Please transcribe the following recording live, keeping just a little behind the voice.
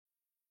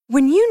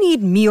When you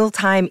need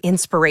mealtime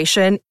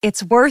inspiration,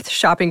 it's worth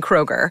shopping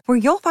Kroger, where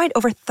you'll find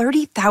over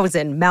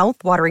 30,000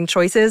 mouth-watering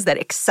choices that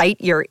excite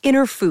your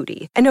inner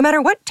foodie. And no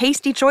matter what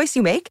tasty choice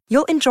you make,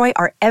 you'll enjoy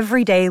our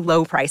everyday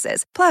low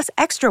prices, plus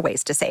extra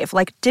ways to save,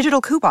 like digital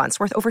coupons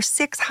worth over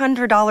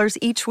 $600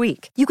 each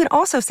week. You can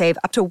also save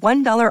up to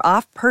 $1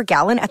 off per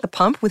gallon at the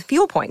pump with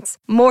fuel points.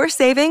 More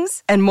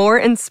savings and more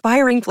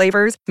inspiring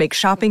flavors make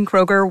shopping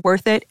Kroger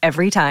worth it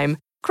every time.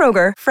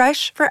 Kroger,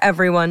 fresh for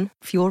everyone.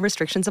 Fuel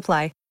restrictions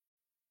apply.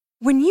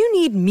 When you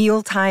need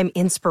mealtime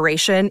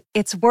inspiration,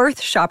 it's worth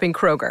shopping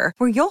Kroger,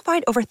 where you'll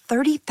find over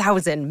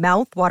 30,000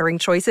 mouth-watering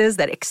choices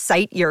that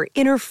excite your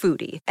inner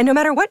foodie. And no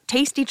matter what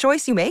tasty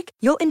choice you make,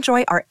 you'll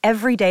enjoy our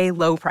everyday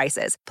low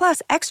prices,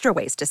 plus extra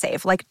ways to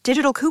save, like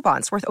digital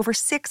coupons worth over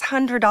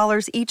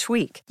 $600 each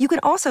week. You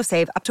can also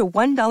save up to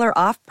 $1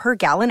 off per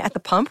gallon at the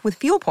pump with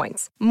fuel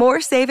points.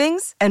 More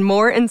savings and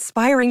more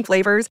inspiring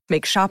flavors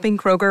make shopping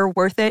Kroger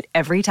worth it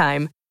every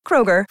time.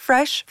 Kroger,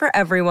 fresh for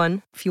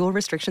everyone. Fuel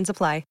restrictions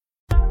apply.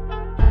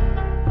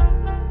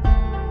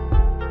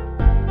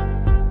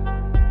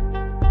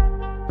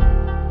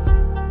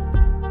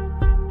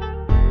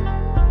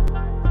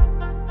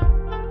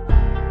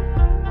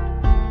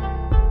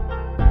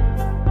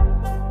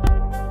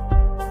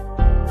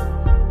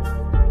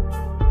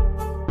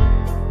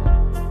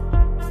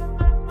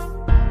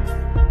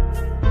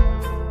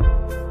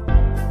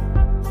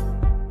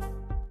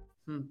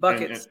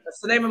 Buckets. That's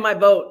the name of my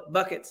boat.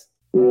 Buckets.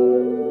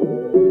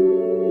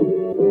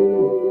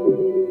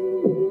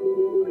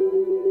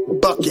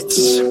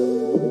 Buckets.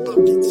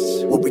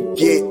 What we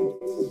get.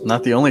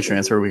 Not the only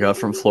transfer we got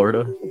from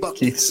Florida.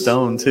 Keith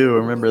Stone, too.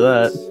 Remember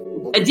that.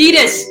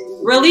 Adidas,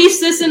 release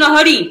this in a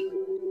hoodie.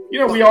 You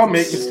know, we all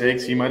make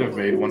mistakes. He might have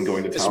made one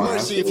going to Tallahassee.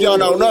 Mercy if y'all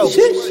don't know.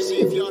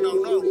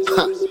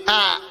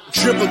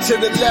 Dribble to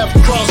the left,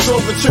 cross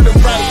over to the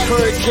right.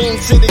 Hurricane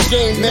to the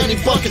game, many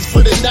buckets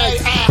for the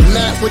night.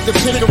 Matt with the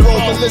pick and roll,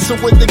 Melissa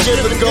with the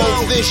give and go.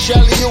 This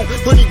Shally-oo,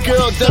 hoodie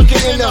girl dunking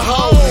in the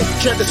hole.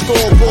 Check the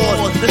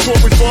scoreboard, this what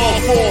we fall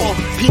for.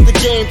 Peep the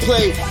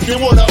gameplay, they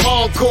want an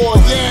encore.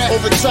 Yeah,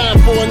 overtime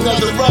for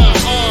another round.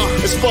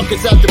 It's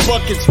buckets after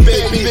buckets,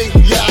 baby.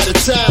 You're out of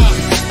time.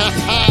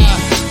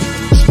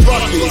 It's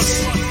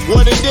buckets.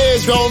 What it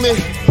is, homie,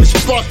 it's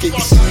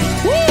buckets.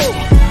 Woo!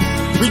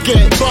 We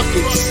get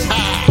buckets.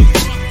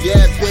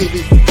 Yeah,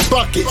 baby,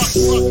 buckets.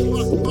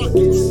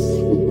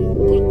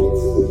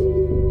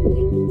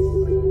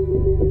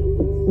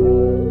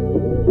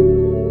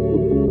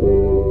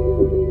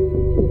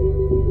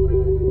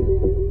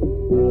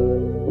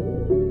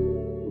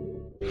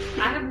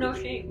 I have no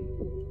shame.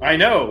 I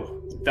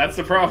know. That's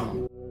the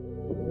problem.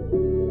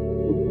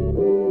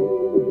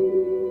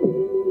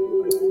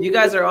 You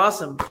guys are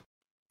awesome.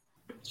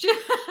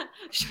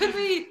 Should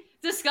we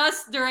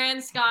discuss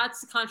Durand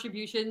Scott's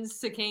contributions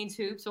to Canes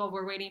hoops while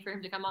we're waiting for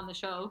him to come on the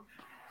show?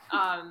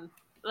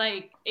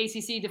 Like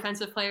ACC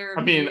Defensive Player.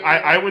 I mean,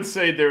 I would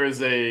say there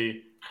is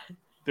a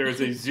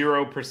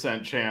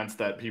 0% chance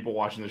that people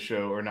watching the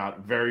show are not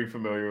very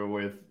familiar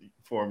with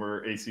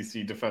former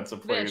ACC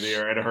Defensive Player of the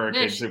Year and a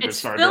Hurricane superstar.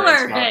 It's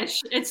filler,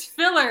 Vish. It's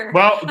filler.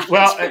 Well,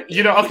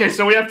 you know, okay.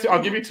 So we have to.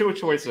 I'll give you two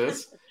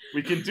choices.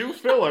 We can do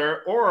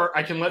filler, or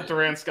I can let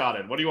Durand Scott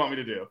in. What do you want me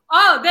to do?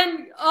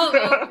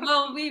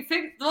 Well, we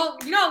picked. Well,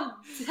 you know,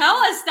 tell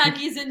us that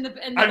he's in the.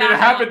 I mean,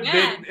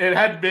 it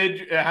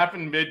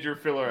happened mid your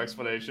filler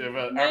explanation.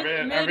 But our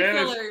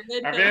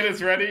man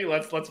is ready.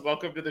 Let's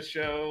welcome to the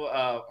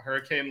show,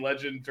 Hurricane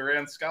legend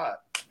Durand Scott.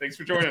 Thanks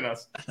for joining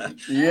us.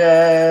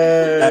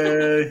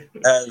 Yay!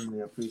 Having me.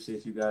 I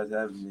appreciate you guys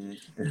having me.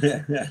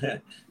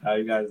 How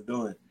you guys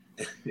doing?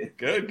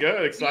 Good.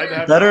 Excited to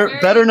have you.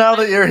 Better now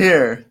that you're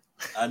here.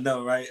 I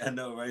know, right?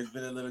 It's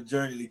been a little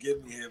journey to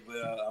get me here, but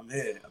I'm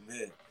here.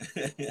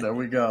 There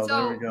we go.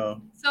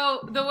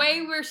 So the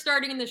way we're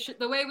starting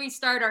the way we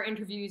start our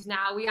interviews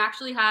now, we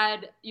actually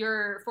had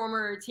your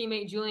former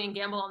teammate Julian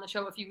Gamble on the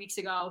show a few weeks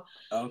ago.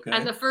 Okay.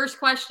 And the first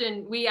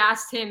question we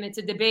asked him, it's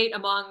a debate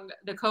among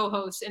the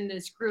co-hosts in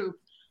this group.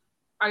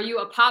 Are you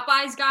a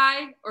Popeyes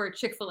guy or a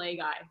Chick-fil-A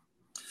guy?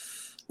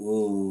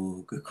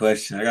 Ooh, good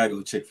question. I gotta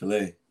go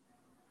Chick-fil-A.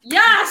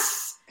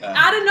 Yes!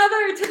 Add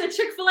another to the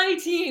Chick-fil-A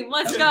team.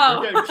 Let's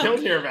go. We're getting killed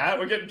here, Matt.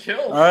 We're getting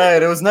killed. All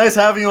right. It was nice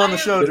having you on the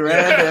show,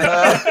 Durand.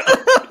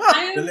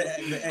 I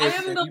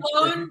am the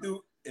lone.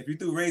 If you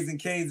threw Raising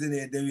Cane's in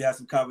there, then we have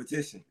some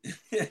competition.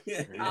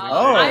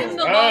 I'm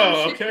the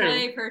lone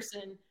Chick-fil-A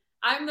person.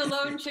 I'm the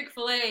lone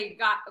Chick-fil-A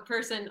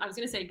person. I was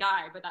going to say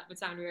guy, but that would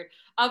sound weird.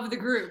 Of the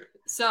group.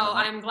 So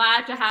I'm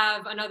glad to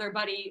have another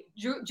buddy.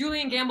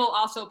 Julian Gamble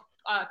also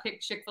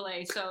picked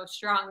Chick-fil-A, so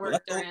strong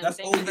work, Durand.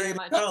 Thank you very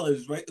much.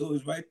 College, right? It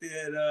was right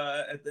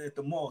there at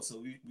the mall, so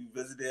we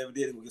visited every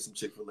day to go get some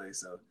Chick-fil-A.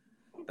 So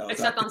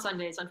except on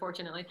Sundays,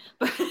 unfortunately.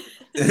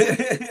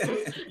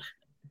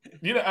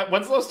 You know,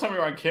 when's the last time you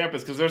were on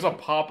campus? Because there's a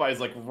Popeyes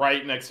like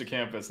right next to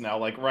campus now,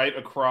 like right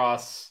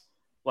across,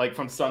 like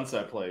from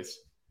Sunset Place.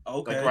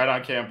 Okay. Like right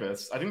on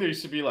campus. I think there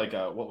used to be like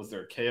what was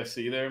there,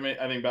 KFC there?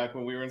 I think back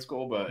when we were in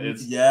school, but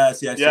it's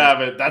yes. Yeah,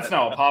 but that's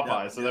now a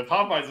Popeyes. So the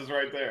Popeyes is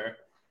right there.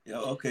 Yeah,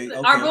 okay.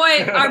 Our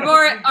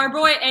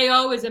boy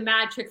AO is a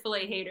mad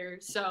Chick-fil-A hater.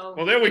 So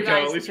well, there we go.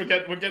 At least we're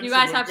getting. You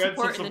guys have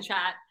support in the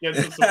chat.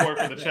 Getting some support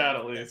from the chat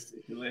at least.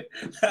 A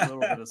little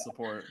bit of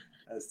support.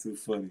 That's too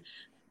funny.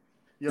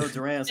 Yo,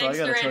 Durand. So Thanks,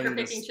 I gotta Durand, tell for you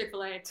picking this,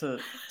 Chick-fil-A.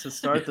 to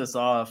start this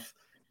off.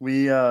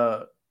 We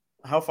how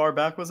far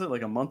back was it?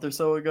 Like a month or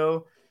so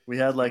ago. We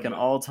had like an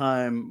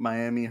all-time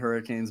Miami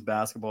Hurricanes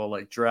basketball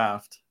like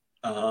draft.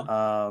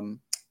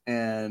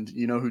 And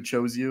you know who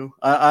chose you?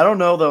 I don't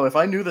know though. If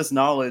I knew this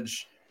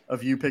knowledge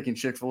of you picking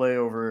Chick-fil-A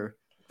over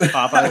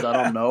Popeyes,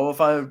 I don't know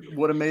if I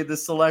would have made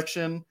this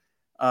selection.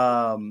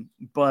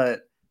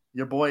 But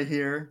your boy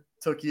here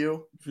took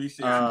you.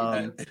 Appreciate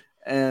that.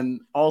 And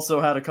also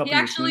had a couple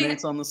of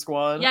teammates on the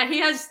squad. Yeah,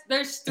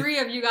 there's 3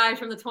 of you guys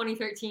from the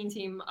 2013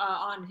 team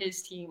on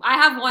his team. I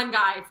have one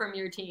guy from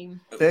your team.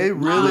 They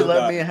really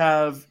let me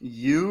have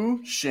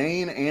you,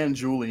 Shane, and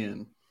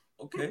Julian.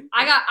 Okay.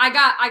 I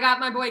got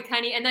my boy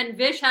Kenny, and then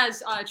Vish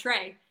has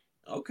Trey.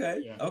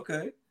 Okay. Yeah.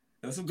 Okay.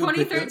 That's some good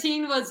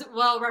 2013 was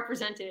well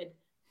represented.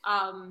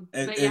 And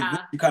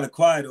yeah, you're kind of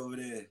quiet over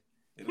there.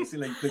 It don't seem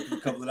like you picked a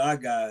couple of our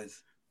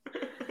guys.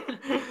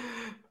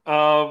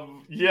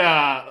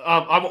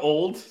 I'm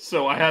old,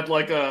 so I had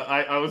like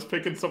I was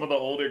picking some of the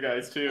older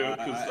guys too.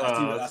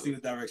 I see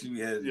the direction we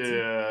headed.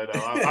 Yeah,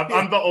 no,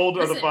 I'm the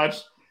older of the bunch.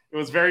 It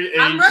was very.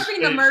 I'm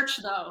repping the merch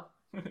though.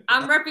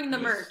 I'm repping the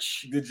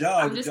merch. Good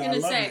job. I'm just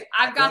gonna say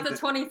I've got the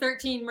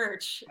 2013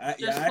 merch. I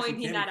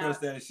came across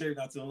that shirt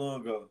not too long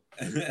ago.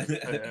 Nice.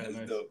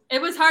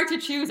 It was hard to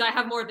choose. I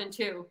have more than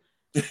 2,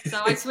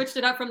 so I switched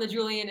it up from the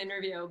Julian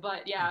interview.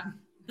 But yeah.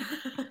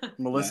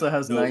 Melissa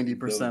has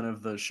 90%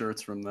 of the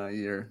shirts from that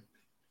year.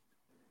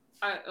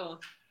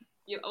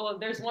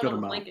 There's one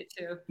on the blanket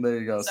too. There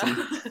you go. So.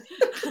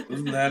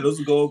 Those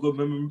are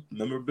good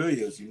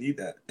memorabilia. You need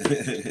that.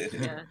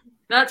 Yeah.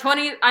 That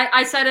 20.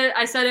 I said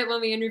it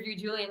when we interviewed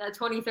Julian. That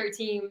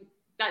 2013.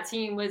 That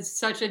team was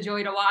such a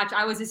joy to watch.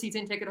 I was a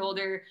season ticket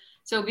holder,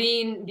 so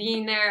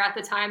being there at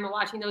the time and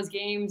watching those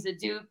games, that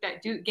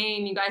Duke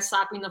game, you guys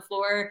slapping the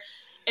floor,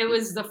 it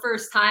was the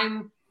first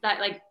time that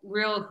like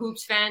real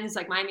hoops fans,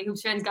 like Miami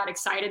hoops fans, got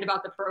excited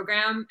about the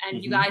program,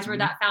 and you guys were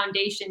that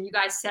foundation. You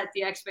guys set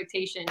the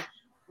expectation.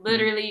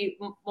 Literally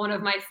one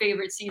of my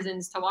favorite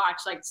seasons to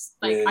watch.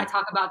 I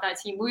talk about that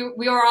team.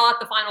 We were all at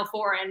the Final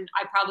Four, and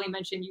I probably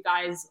mentioned you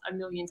guys a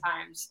million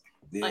times.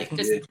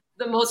 The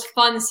most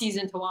fun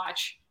season to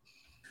watch.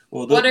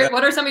 Well,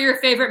 what are some of your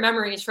favorite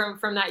memories from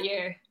that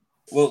year?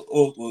 Well,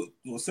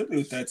 simply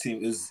with that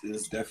team is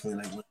definitely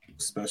like one of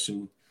the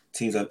special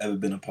teams I've ever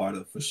been a part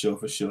of, for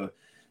sure.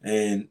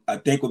 And I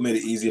think what made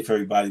it easier for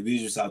everybody, we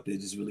were just out there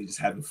really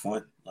having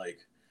fun.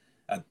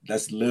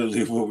 That's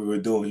literally what we were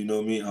doing. You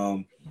know what I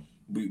mean?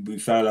 We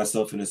found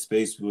ourselves in a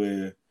space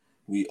where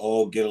we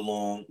all get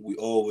along. We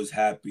all was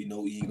happy,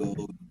 no ego,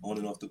 on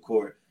and off the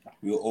court.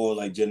 We were all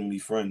like genuinely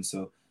friends.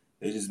 So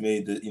it just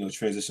made the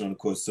transition on the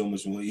court so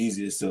much more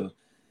easier. So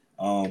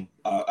I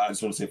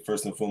just want to say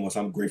first and foremost,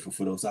 I'm grateful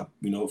for those, for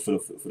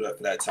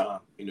that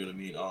time. You know what I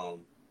mean?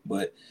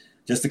 But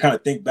just to kind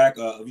of think back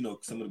of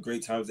some of the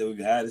great times that we've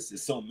had,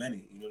 it's so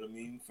many. You know what I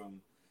mean? From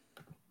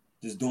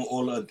just doing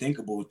all the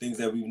unthinkable things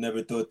that we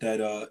never thought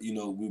that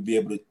we'd be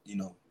able to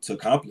to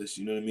accomplish.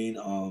 You know what I mean?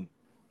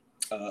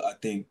 I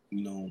think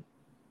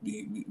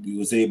we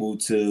was able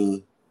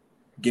to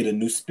get a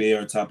new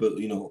spare on top of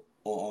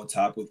on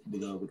top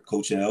with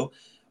Coach L,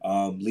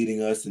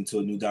 leading us into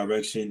a new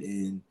direction,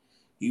 and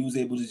he was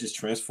able to just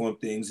transform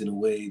things in a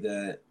way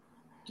that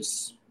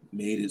just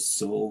made it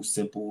so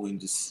simple and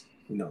just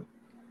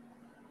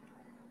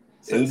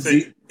it was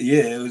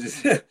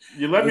just.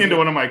 You led me into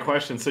one of my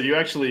questions. So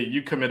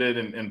you committed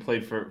and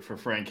played for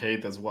Frank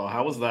Haith as well.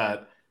 How was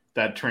that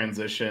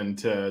transition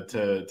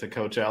to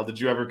Coach Al? Did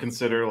you ever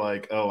consider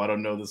like, oh, I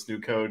don't know this new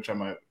coach, I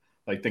might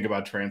like think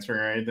about transferring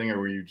or anything, or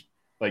were you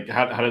like,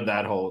 how did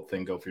that whole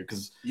thing go for you?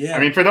 Because I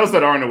mean, for those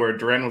that aren't aware,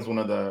 Durand was one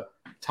of the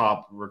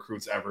top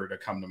recruits ever to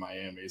come to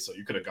Miami, so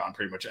you could have gone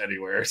pretty much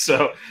anywhere.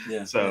 So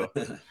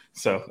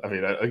I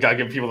mean, I gotta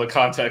give people the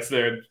context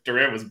there.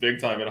 Durand was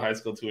big time in high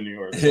school too in New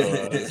York. So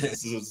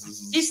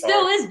he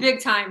still is big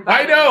time.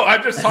 I know.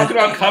 I'm just talking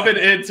about coming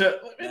into.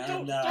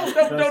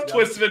 Don't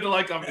twist it into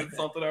like I'm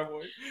insulting our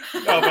boy.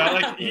 No, but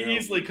like he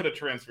easily could have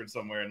transferred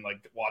somewhere and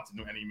like walked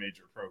into any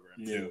major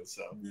program too.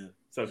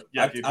 So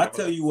I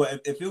tell you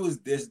what, if it was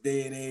this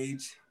day and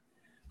age,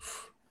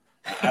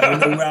 I don't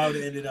know where I would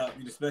have ended up.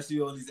 Especially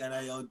on these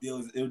NIL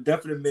deals, it would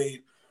definitely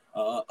made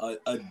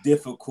a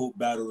difficult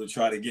battle to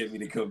try to get me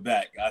to come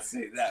back. I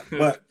say that,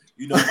 but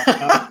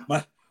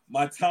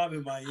my time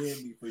in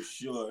Miami for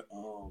sure,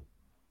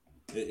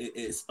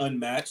 it's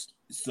unmatched.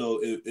 So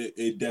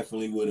it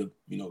definitely would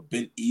have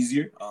been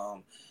easier.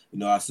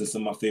 I said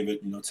some of my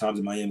favorite times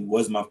in Miami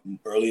was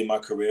early in my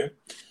career,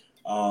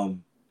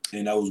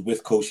 and I was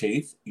with Coach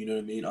Haith. You know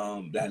what I mean?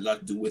 That had a lot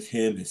to do with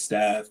him, his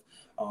staff,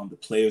 the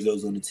players that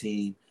was on the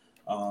team.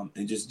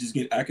 And just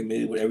get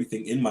acclimated with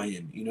everything in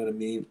Miami, you know what I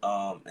mean?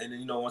 And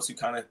then, once you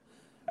kind of,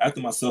 after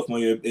my sophomore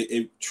year,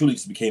 it truly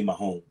just became my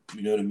home,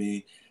 you know what I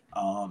mean?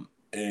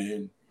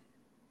 And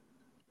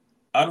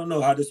I don't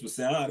know how this would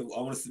sound. I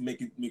want to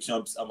make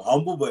sure I'm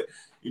humble, but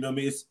you know what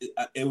I mean.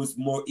 It was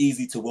more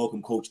easy to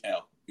welcome Coach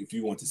L, if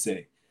you want to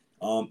say.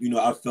 You know,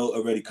 I felt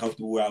already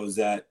comfortable where I was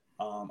at.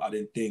 I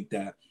didn't think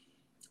that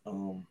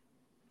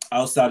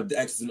outside of the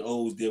X's and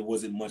O's, there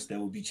wasn't much that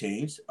would be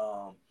changed.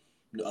 You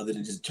know, other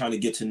than just trying to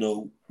get to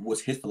know what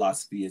his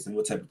philosophy is and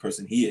what type of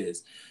person he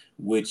is,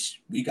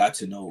 which we got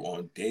to know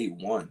on day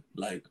one,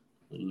 like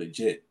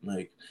legit.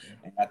 Like,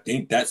 and I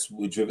think that's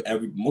what drove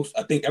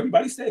I think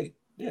everybody stayed.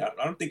 Yeah,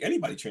 I don't think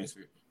anybody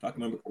transferred, if I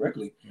can remember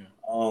correctly.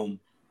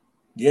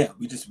 Yeah.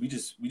 We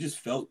just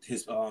felt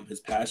his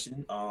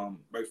passion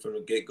right from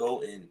the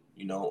get-go, and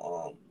you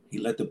know, he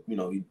let the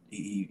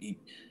he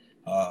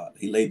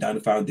laid down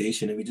the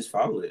foundation, and we just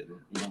followed it. And,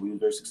 you know, we were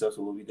very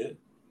successful what we did.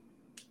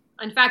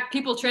 In fact,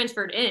 people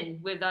transferred in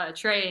with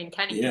Trey and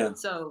Kenny. Yeah.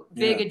 So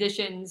big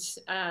additions.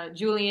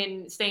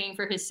 Julian staying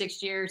for his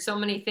 6th year. So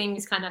many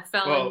things kind of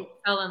fell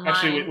in line.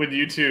 Actually, with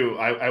you two,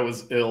 I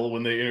was ill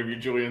when they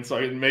interviewed Julian, so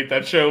I didn't make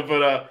that show.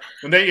 But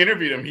when they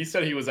interviewed him, he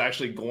said he was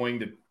actually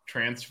going to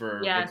transfer.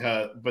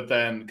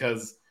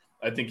 Because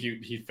I think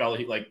he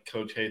felt like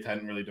Coach Haith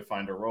hadn't really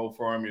defined a role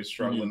for him. He was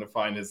struggling to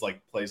find his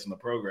place in the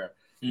program.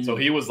 So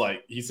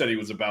he said he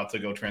was about to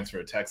go transfer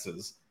to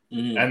Texas.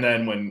 And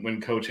then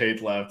when Coach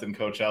Haith left and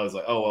Coach Al was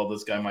like, oh, well,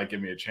 this guy might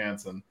give me a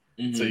chance. And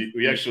so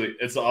we actually,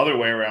 it's the other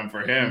way around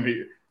for him.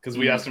 Because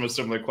we asked him a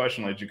similar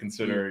question, like, did you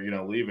consider,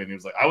 leaving? He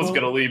was like, I was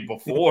going to leave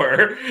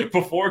before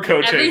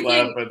Coach Haith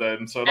left, but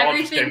then, so it all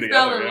just came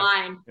together.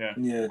 Everything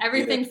fell in line.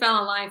 Everything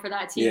fell in line for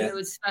that team. It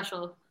was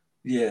special.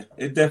 Yeah,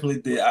 it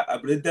definitely did.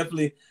 But it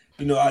definitely,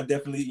 I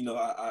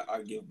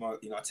give my,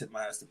 I tip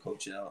my hats to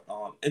Coach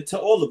L, and to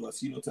all of us,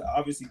 to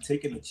obviously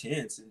taking a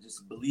chance and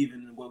just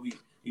believing in what we,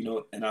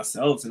 in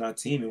ourselves and our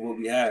team and what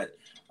we had.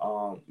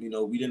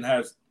 We didn't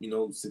have,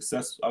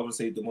 success. I would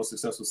say the most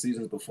successful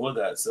seasons before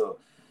that. So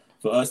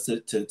for us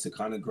to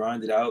kind of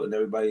grind it out and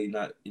everybody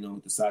not,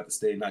 decide to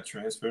stay and not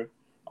transfer,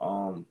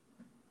 that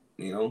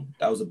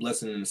was a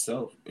blessing in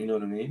itself. You know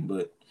what I mean?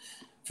 But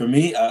for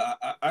me,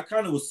 I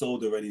kind of was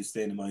sold already to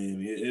stay in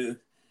Miami.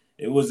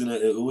 It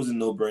wasn't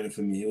no brainer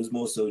for me. It was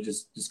more so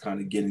just kind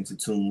of getting to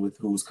tune with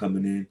who was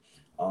coming in.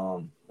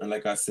 And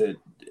like I said,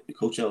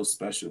 Coach L is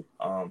special.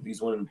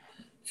 He's one of the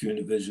few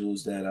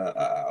individuals that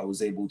I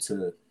was able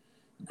to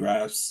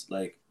grasp,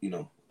 like,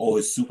 all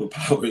his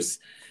superpowers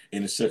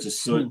in such a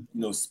short,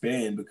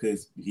 span,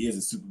 because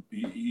he's a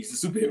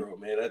superhero,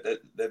 man.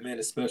 That man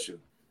is special.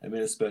 That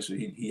man is special.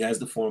 He has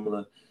the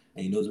formula,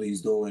 and he knows what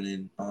he's doing,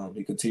 and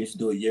he continues to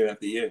do it year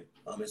after year,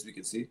 as we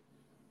can see.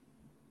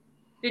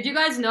 Did you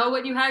guys know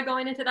what you had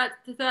going into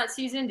that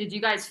season? Did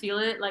you guys feel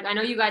it? Like, I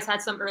know you guys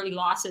had some early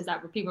losses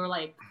that people were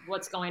like,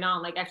 what's going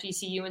on? Like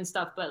FGCU and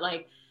stuff. But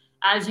like,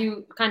 as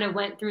you kind of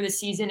went through the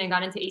season and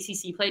got into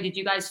ACC play, did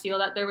you guys feel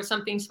that there was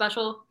something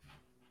special?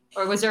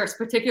 Or was there a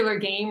particular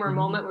game or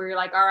moment where you're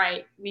like, all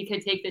right, we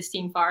could take this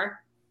team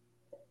far?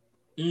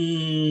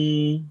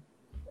 I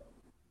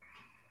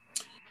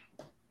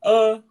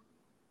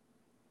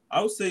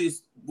would say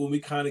it's when we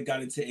kind of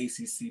got into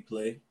ACC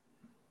play.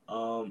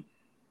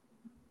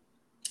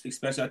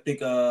 Especially, I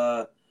think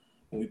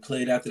when we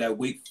played after that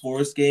Wake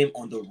Forest game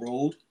on the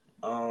road,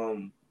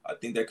 I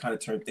think that kind of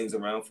turned things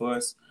around for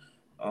us.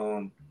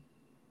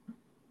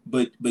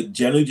 But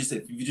generally, just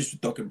if you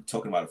just talking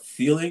about a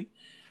feeling,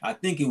 I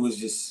think it was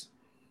just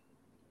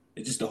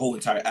the whole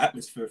entire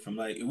atmosphere from,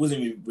 like, it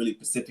wasn't even really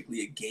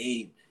specifically a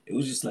game. It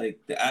was just like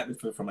the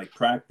atmosphere from like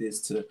practice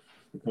to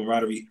the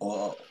camaraderie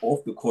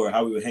off the court,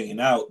 how we were hanging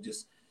out.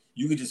 Just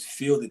you could just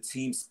feel the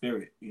team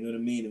spirit. You know what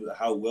I mean?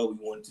 How well we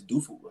wanted to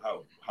do,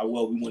 how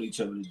well we want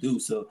each other to do.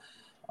 So,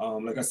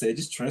 like I said,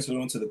 just transferred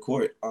onto the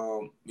court.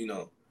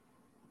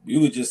 We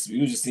were just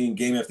seeing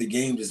game after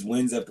game, just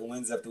wins after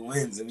wins after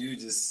wins, and we were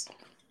just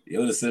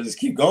just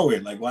keep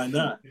going. Like, why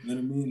not? You know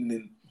what I mean? And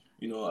then,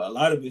 a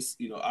lot of us,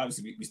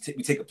 obviously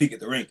we take a peek at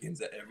the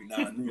rankings every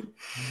now and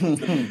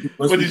then.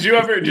 But did you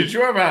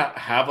ever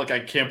have like, I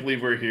can't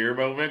believe we're here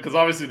moment? Because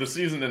obviously the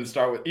season didn't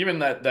start with, even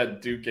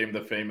that Duke game,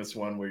 the famous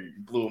one where you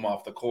blew him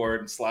off the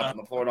court and slapped on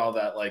the floor and all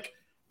that, like,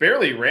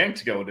 barely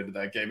ranked going into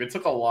that game. It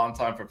took a long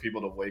time for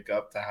people to wake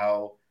up to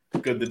how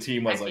good the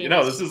team was. Like,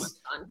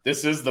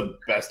 this is the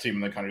best team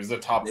in the country. It's the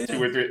top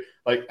 2 or 3.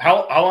 Like,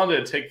 how long did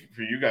it take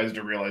for you guys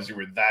to realize you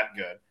were that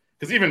good?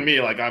 Because even me,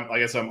 like, I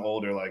guess I'm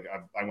older. Like,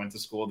 I went to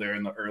school there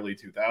in the early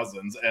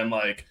 2000s, and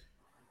like,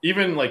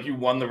 even like you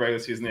won the regular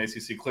season in the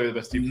ACC, clearly the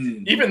best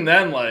team. Even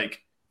then,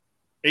 like,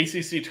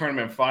 ACC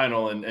tournament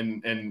final,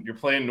 and you're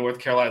playing North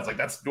Carolina. It's like,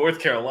 that's North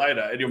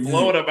Carolina, and you're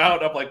blowing them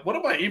out. I'm like, what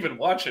am I even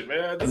watching,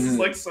 man? This is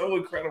like so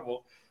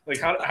incredible. Like,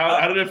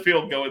 how did it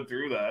feel going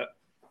through that?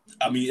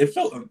 I mean, it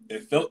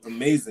felt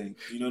amazing.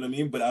 You know what I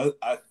mean? But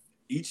I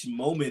each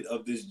moment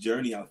of this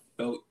journey, I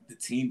felt the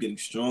team getting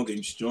stronger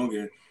and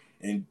stronger.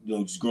 And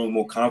just growing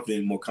more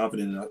confident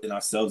in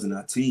ourselves and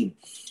our team.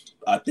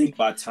 I think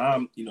by the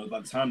time the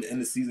end of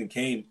the season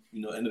came,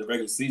 end of the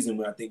regular season,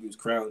 where I think we was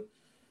crowned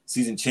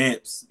season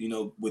champs,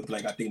 with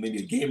like, I think maybe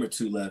a game or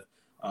two left.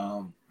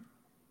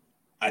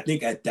 I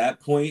think at that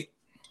point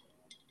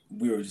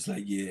we were just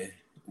like, yeah,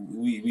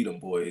 we them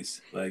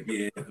boys. Like,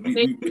 yeah,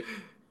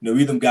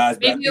 we them guys.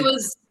 Maybe it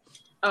was.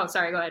 Oh,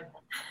 sorry. Go ahead.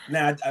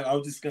 Nah, I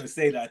was just gonna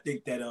say that I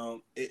think that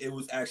it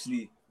was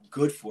actually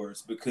good for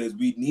us because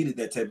we needed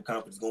that type of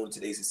confidence going into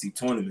the ACC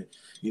tournament.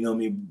 You know what I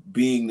mean?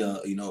 Being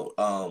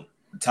the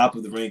top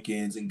of the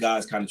rankings and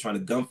guys kind of trying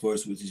to gun for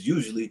us, which is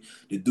usually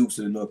the Dukes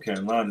and the North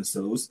Carolina.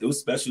 So it was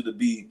special to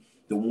be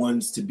the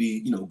ones to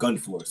be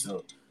gunned for.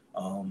 So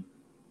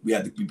we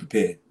had to be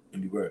prepared,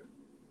 and we were.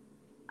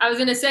 I was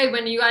gonna say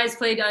when you guys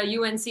played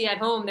UNC at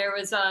home, there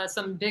was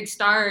some big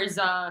stars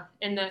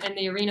in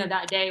the arena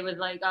that day. With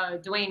like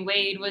Dwayne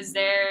Wade was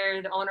there,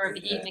 the owner of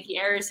the Heat, Nicky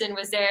Arison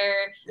was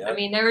there. Yep. I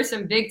mean, there were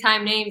some big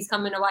time names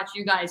coming to watch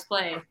you guys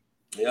play.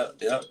 Yeah.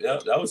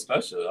 That was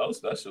special.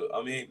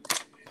 I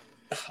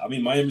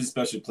mean, Miami's a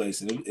special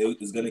place, and it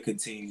is going to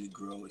continue to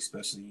grow,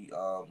 especially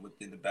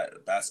within the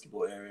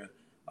basketball area,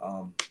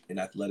 in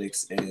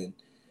athletics, and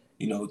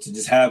to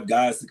just have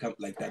guys to come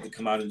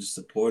out and just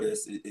support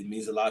us, it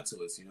means a lot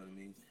to us. You know what I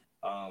mean?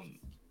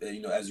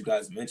 And, as you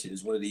guys mentioned,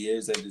 it's one of the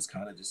years that things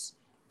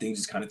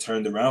just kind of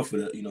turned around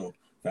for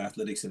for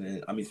athletics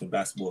and for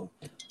basketball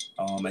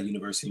at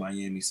University of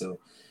Miami. So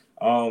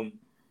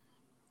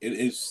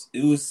it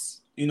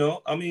was it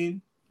was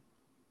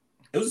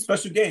a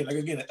special game. Like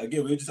again, we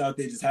were just out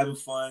there just having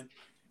fun.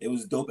 It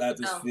was a dope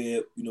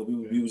atmosphere. We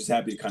were just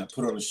happy to kind of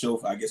put on a show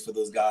for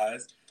those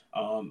guys.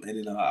 And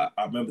then I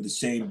remember the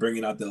Shane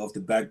bringing out off the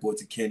backboard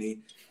to Kenny.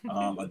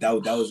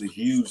 That was a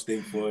huge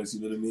thing for us.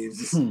 You know what I mean? It's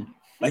just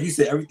like you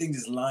said, everything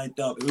just lined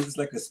up. It was just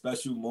like a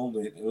special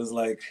moment. It was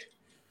like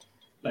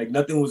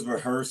nothing was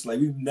rehearsed. Like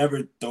we've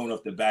never thrown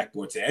off the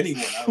backboard to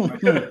anyone. I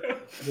don't remember.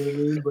 You know what I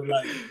mean? But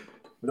like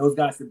for those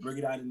guys to bring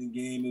it out in the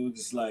game, it was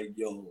just like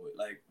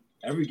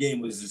every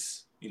game was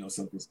just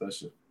something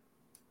special.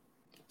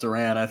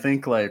 Durand, I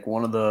think like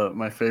one of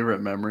my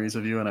favorite memories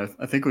of you, and I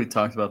think we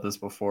talked about this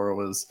before,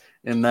 was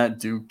in that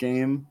Duke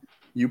game.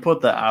 You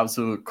put the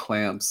absolute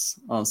clamps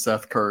on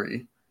Seth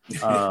Curry.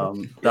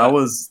 That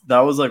was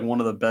like one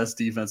of the best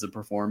defensive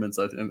performance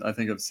I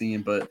think I've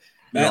seen. But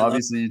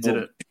obviously you did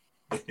it.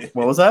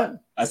 What was that?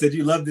 I said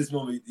you love this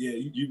moment. Yeah,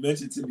 you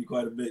mentioned to me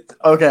quite a bit.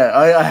 Okay,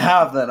 I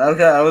have that.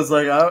 Okay, I was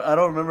like, I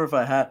don't remember if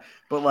I had,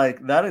 but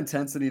like that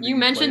intensity. You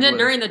mentioned it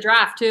during the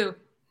draft too.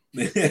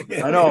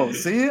 I know.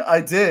 See,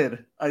 I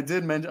did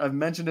mention. I've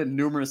mentioned it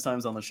numerous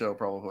times on the show,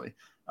 probably.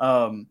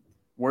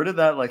 Where did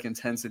that like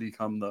intensity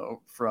come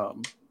though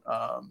from?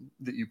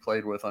 That you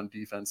played with on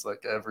defense,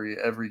 like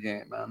every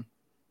game, man.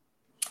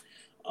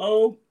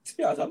 To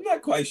be honest, I'm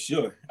not quite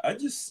sure. I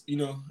just,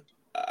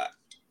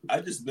 I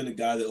just been a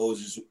guy that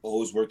always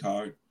worked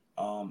hard.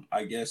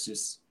 I guess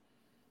just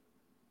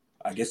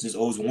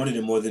always wanted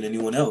it more than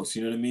anyone else.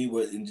 You know what I mean?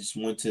 And just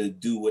want to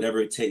do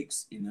whatever it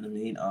takes. You know what I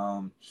mean?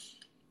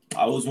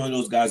 I was one of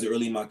those guys that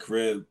early in my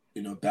career,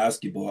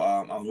 basketball.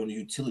 I was one of the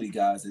utility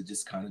guys that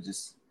just I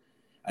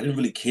didn't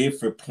really care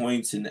for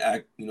points and the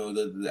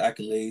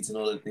accolades and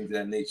all the things of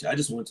that nature. I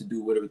just wanted to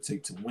do whatever it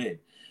takes to win.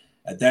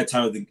 At that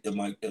time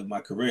of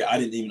my career, I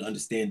didn't even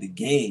understand the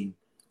game.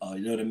 You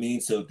know what I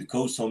mean? So if the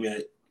coach told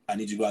me I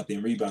need you to go out there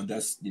and rebound,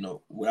 that's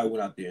what I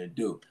went out there and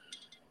do.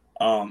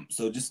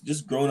 So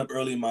just growing up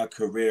early in my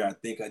career, I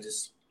think I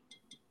just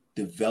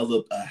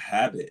developed a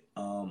habit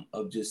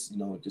of just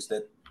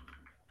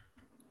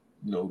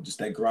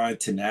that grind,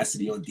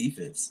 tenacity on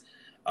defense.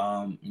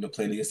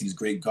 Playing against these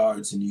great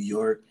guards in New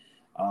York,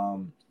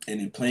 and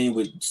then playing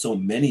with so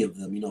many of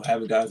them.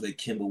 Having guys like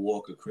Kemba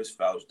Walker, Chris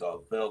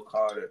Fausto, Vel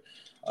Carter,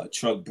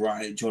 Truck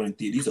Bryant, Jordan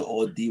Thea. These are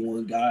all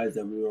D1 guys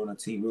that we were on a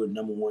team. We were the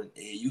number one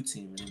AAU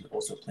team, and then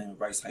also playing with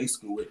Rice High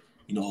School with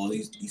all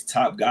these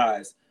top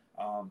guys.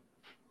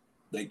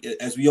 Like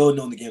as we all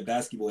know in the game of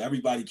basketball,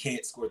 everybody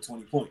can't score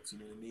 20 points. You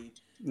know what I mean?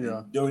 Yeah.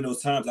 And during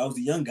those times, I was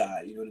the young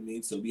guy. You know what I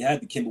mean? So we had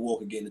the Kemba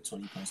Walker getting the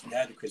 20 points. We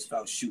had the Chris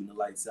Fausto shooting the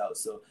lights out.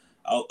 So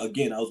I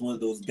was one of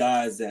those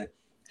guys that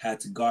had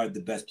to guard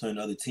the best player on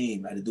the other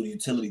team. I had to do the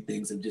utility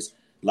things of just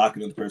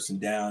locking the person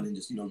down and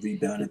just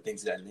rebounding,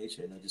 things of that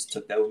nature. And I just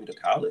took that with me to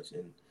college,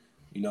 and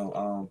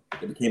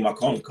it became my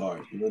calling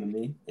card. You know what I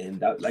mean? And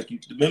that,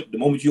 the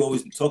moment you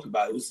always talk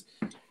about,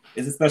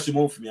 it's a special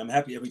moment for me. I'm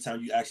happy every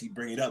time you actually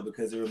bring it up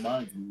because it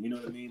reminds me. You know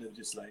what I mean? Of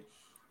just like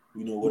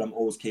what I'm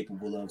always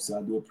capable of. So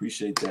I do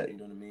appreciate that. You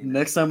know what I mean?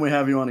 Next time we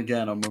have you on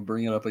again, I'm gonna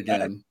bring it up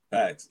again.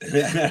 Facts.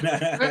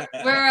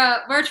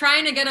 We're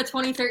trying to get a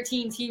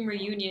 2013 team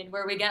reunion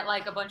where we get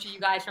like a bunch of you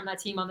guys from that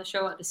team on the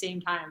show at the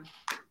same time.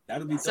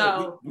 That'll be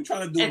so. We're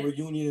trying to do a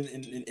reunion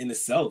in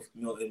itself.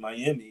 In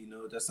Miami.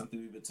 That's something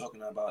we've been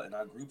talking about in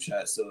our group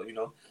chat. So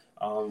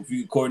if we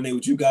can coordinate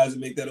with you guys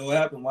and make that all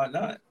happen, why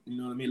not? You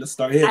know what I mean? Let's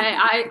start here.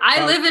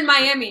 I live in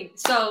Miami,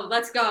 so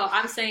let's go.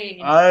 I'm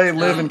saying. I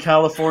live in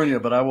California,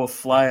 but I will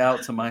fly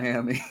out to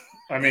Miami.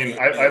 I mean,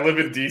 I live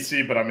in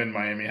DC, but I'm in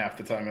Miami half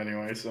the time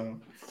anyway. So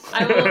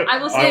I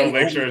will say. I will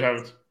make sure it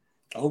happens.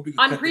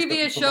 On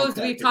previous shows,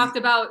 we've talked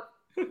about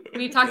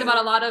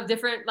a lot of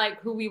different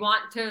who we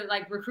want to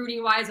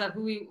recruiting wise,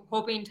 who we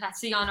hoping to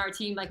see on our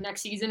team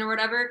next season or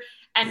whatever.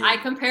 And I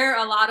compare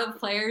a lot of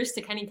players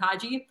to Kenny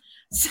Kaji.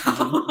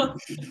 So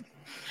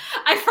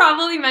I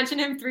probably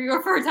mentioned him 3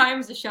 or 4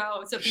 times a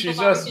show. So she's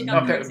just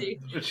okay.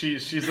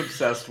 She's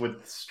obsessed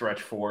with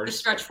stretch fours. The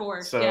stretch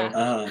four. So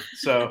yeah.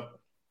 So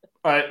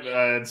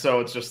and so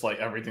it's just like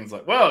everything's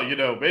like, well,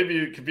 maybe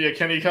you could be a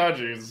Kenny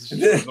Kaji.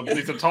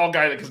 He's a tall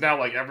guy because now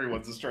like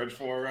everyone's a stretch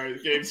four, right?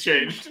 The game's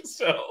changed.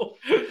 So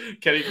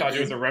Kenny Kaji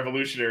was a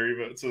revolutionary,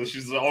 but so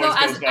she's always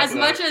goes back to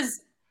that.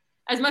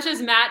 As much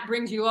as Matt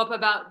brings you up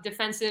about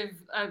defensive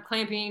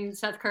clamping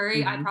Seth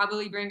Curry, I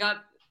probably bring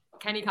up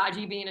Kenny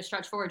Kaji being a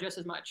stretch forward just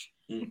as much.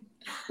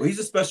 Well, he's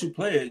a special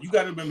player. You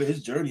got to remember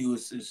his journey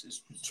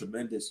is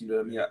tremendous. You know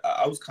what I mean?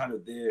 I was kind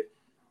of there.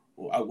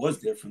 Well, I was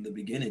there from the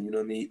beginning. You know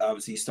what I mean?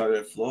 Obviously, he started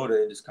at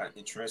Florida and just kind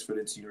of transferred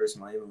into University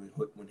of Miami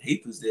when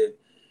Haith was there.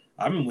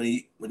 I remember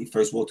when he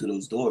first walked through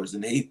those doors,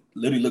 and Haith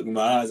literally looked in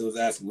my eyes and was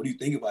asking, "What do you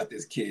think about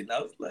this kid?" And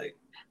I was like,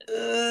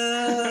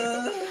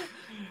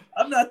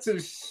 I'm not too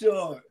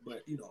sure.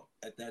 But,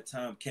 at that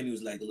time, Kenny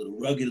was like a little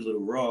rugged, a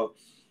little raw.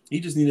 He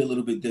just needed a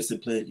little bit of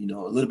discipline,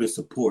 a little bit of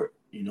support,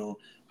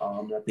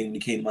 I think when he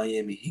came to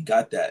Miami, he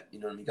got that, he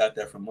got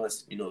that from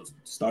us,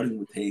 starting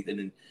with Haith and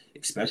then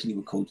especially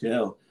with Coach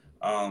L.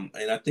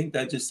 And I think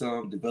that just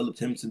developed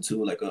him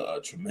into like a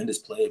tremendous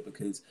player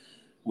because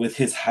with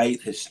his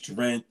height, his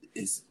strength,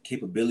 his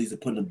capabilities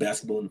of putting the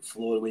basketball on the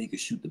floor, the way he could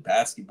shoot the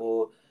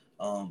basketball,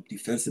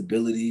 defensive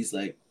abilities,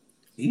 like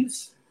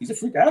he's a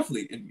freak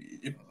athlete.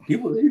 I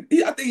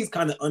think he's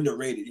kind of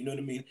underrated. You know what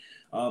I mean?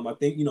 I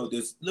think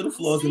there's little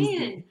flaws in his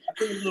game. I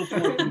think there's little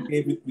flaws in the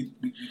game we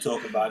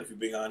talk about if you're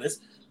being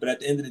honest. But at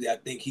the end of the day, I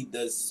think he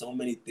does so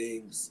many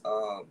things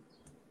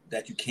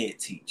that you can't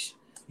teach.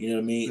 You know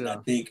what I mean? Yeah. I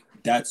think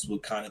that's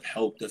what kind of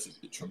helped us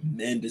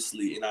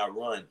tremendously in our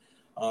run.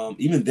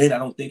 Even then, I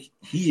don't think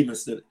he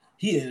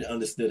didn't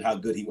understood how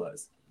good he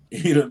was.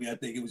 You know what I mean? I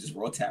think it was just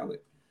raw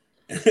talent.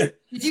 Did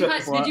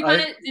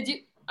you?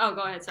 Oh,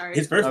 go ahead. Sorry.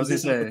 His first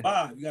position was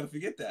 5. You got to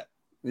forget that.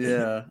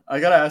 Yeah, I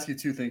got to ask you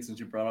 2 things since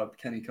you brought up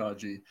Kenny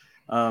Kaji.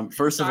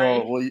 First of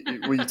all, well,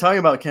 you're talking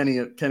about Kenny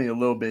a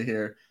little bit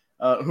here.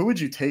 Who would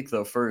you take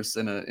though first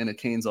in a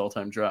Canes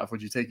all-time draft?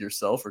 Would you take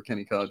yourself or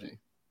Kenny Kaji?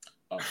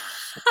 Oh.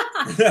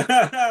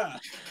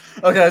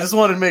 Okay, I just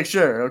wanted to make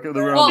sure. Okay,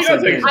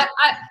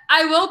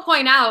 I will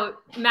point out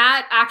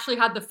Matt actually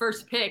had the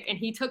first pick and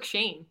he took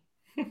Shane.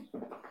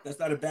 That's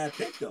not a bad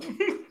pick though.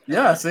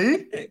 Yeah,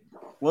 see?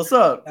 What's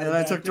up? And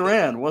I took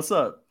Durand. What's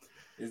up?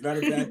 It's not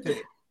a bad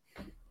pick.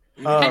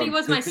 Kenny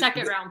was my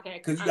second round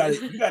pick. Because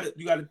you got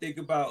to think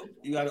about,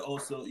 you got to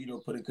also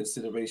put in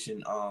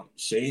consideration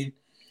Shane.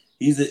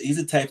 He's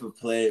a type of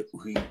player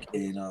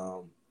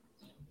who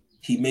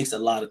he makes a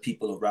lot of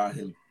people around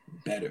him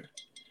better.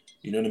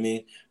 You know what I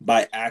mean?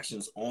 By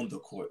actions on the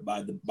court,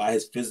 by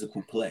his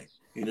physical play.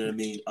 You know what I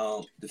mean?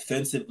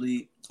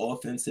 Defensively,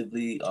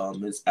 offensively,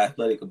 his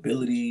athletic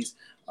abilities.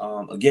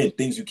 Again,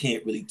 things you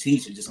can't really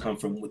teach. It just come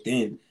from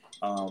within.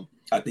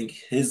 I think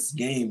his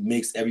game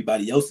makes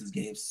everybody else's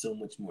game so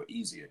much more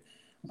easier.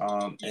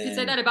 You can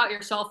say that about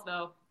yourself,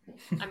 though.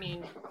 I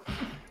mean,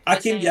 I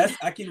can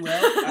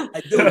well.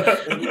 I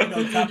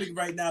do. Topic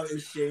right now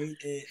is Shane,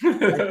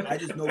 and I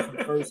just know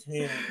from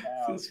firsthand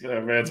how this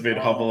man's being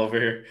humble over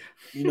here.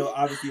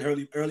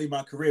 Obviously early in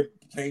my career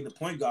playing the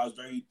point guard, I was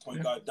very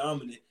point guard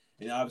dominant,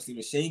 and obviously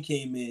when Shane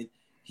came in,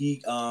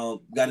 he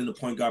got in the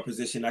point guard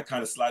position. I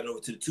kind of slid over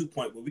to the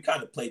 2-point, where we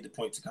kind of played the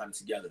point kind of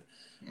together.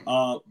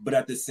 But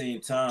at the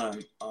same time,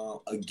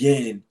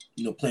 again,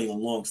 playing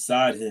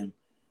alongside him,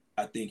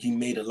 I think he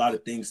made a lot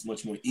of things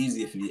much more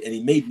easier for me, and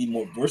he made me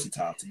more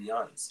versatile, to be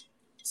honest.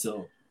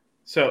 So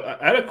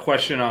I had a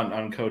question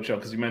on Coach O,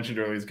 because you mentioned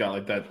earlier he's got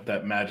like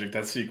that magic,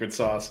 that secret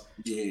sauce.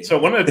 Yeah. So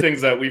one of the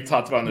things that we've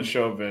talked about on the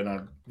show, Vin,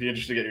 I'd be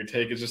interested to get your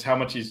take, is just how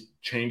much he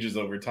changes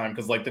over time.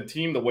 Because like the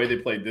team, the way they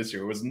played this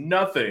year, was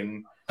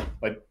nothing.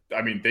 Like,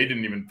 I mean, they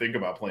didn't even think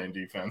about playing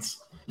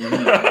defense.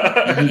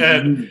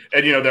 and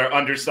they're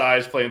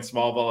undersized playing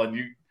small ball, and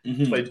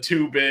you played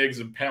 2 bigs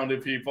and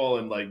pounded people,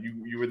 and like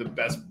you were the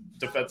best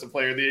defensive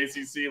player in the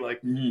ACC.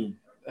 Like,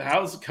 how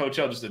does Coach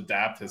L just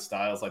adapt his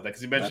styles like that?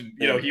 Because you mentioned,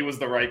 he was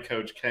the right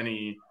coach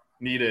Kenny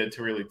needed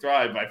to really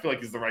thrive. But I feel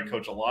like he's the right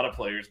coach a lot of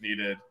players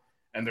needed,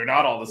 and they're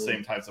not all the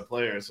same types of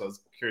players. So I was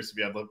curious if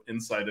you had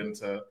insight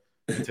into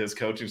his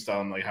coaching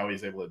style and like how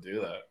he's able to do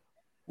that.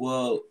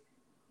 Well,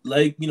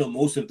 like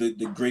most of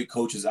the great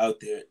coaches out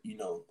there,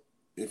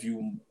 if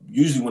you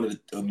usually one of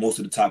the most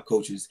of the top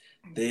coaches,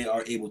 they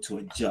are able to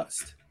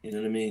adjust. You know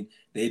what I mean?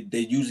 They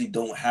usually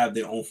don't have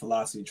their own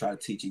philosophy and try to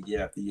teach it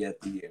year after year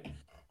after year.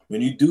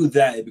 When you do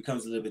that, it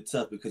becomes a little bit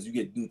tough because you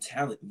get new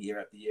talent year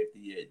after year after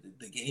year.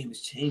 The game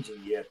is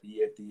changing year after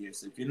year after year.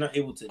 So if you're not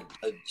able to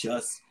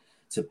adjust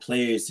to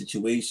players'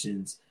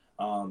 situations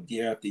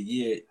year after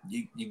year,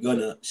 you're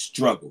gonna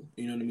struggle.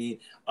 You know what I mean?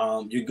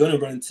 You're gonna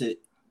run into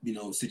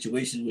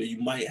situations where you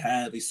might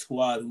have a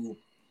squad who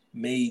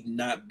may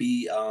not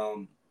be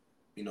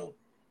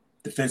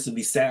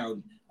defensively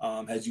sound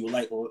as you would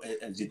like, or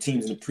as your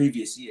teams in the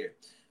previous year.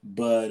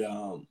 But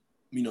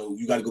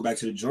you got to go back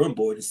to the drawing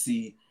board to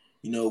see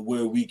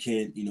where we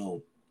can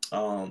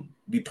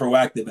be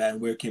proactive at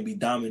and where can we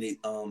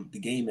dominate the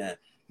game at.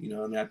 You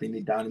know what I mean? I think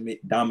they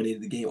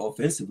dominated the game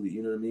offensively.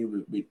 You know what I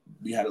mean?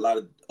 We had a lot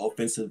of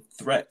offensive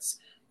threats.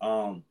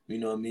 You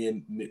know what I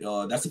mean?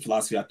 That's a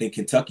philosophy I think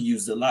Kentucky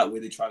uses a lot, where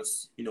they try to,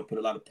 you know, put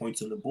a lot of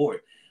points on the board.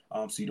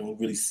 So you don't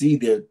really see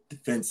their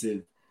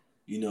defensive,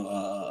 you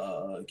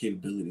know,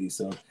 capabilities.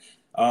 So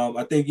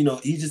I think, you know,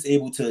 he's just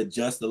able to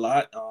adjust a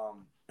lot.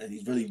 And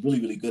he's really,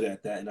 really, really good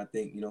at that. And I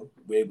think, you know,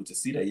 we're able to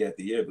see that year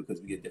after year because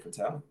we get different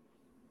talent.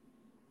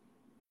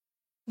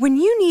 When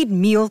you need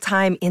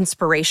mealtime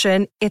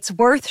inspiration, it's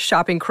worth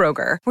shopping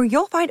Kroger, where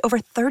you'll find over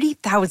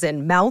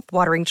 30,000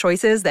 mouth-watering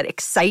choices that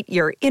excite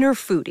your inner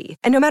foodie.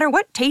 And no matter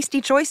what tasty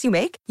choice you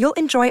make, you'll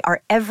enjoy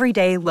our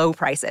everyday low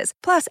prices,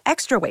 plus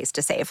extra ways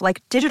to save,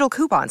 like digital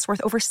coupons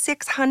worth over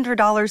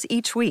 $600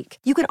 each week.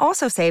 You can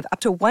also save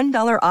up to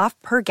 $1 off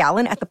per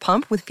gallon at the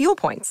pump with fuel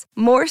points.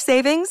 More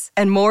savings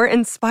and more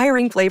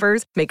inspiring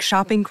flavors make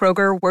shopping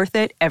Kroger worth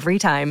it every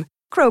time.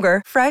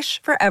 Kroger,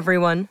 fresh for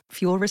everyone.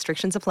 Fuel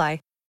restrictions apply.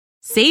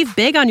 Save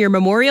big on your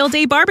Memorial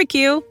Day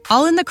barbecue,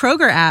 all in the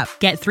Kroger app.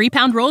 Get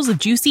 3-pound rolls of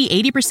juicy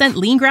 80%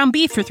 lean ground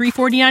beef for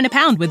 $3.49 a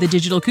pound with a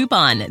digital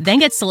coupon. Then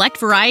get select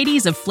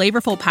varieties of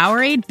flavorful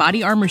Powerade,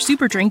 Body Armor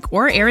Super Drink,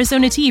 or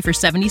Arizona tea for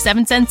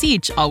 77 cents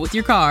each, all with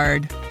your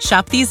card.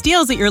 Shop these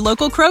deals at your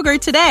local Kroger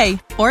today,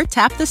 or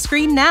tap the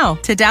screen now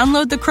to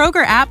download the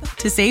Kroger app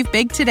to save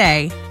big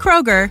today.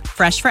 Kroger,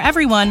 fresh for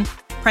everyone.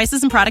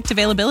 Prices and product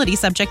availability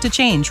subject to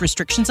change.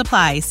 Restrictions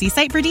apply. See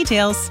site for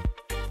details.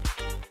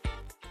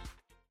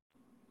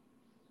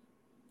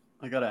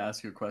 I got to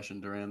ask you a question,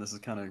 Durand. This is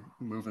kind of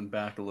moving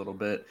back a little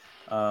bit.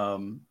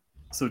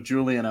 So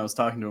Julian, I was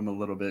talking to him a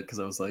little bit because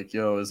I was like,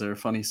 yo, is there a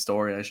funny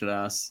story I should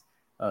ask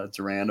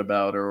Durand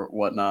about or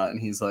whatnot? And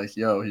he was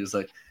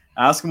like,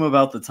 ask him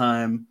about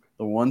the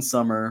one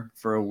summer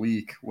for a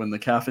week when the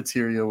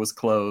cafeteria was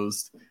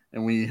closed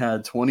and we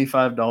had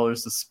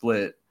 $25 to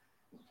split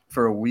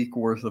for a week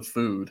worth of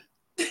food.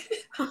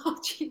 Oh,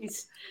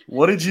 jeez.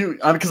 What did you?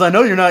 Because I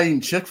know you're not eating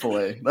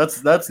Chick-fil-A.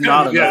 That's not.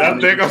 Yeah,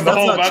 that goes the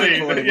whole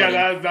money. Yeah,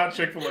 that is not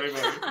Chick-fil-A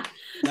money.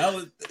 that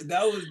was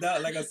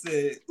like I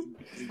said.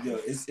 You know,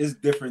 it's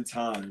different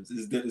times.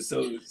 So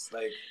it's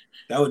like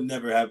that would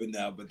never happen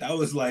now. But that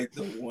was like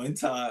the one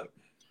time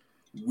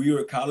we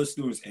were college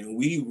students and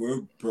we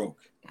were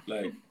broke,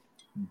 like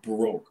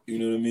broke. You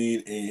know what I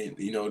mean? And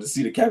you know, to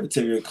see the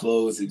cafeteria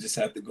close and just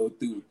have to go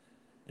through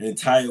an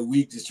entire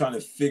week just trying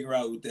to figure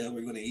out what the hell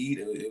we're gonna eat.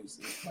 It was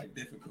quite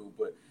difficult,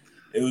 but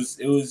it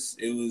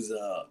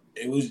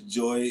was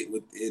joy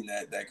within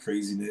that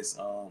craziness.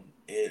 And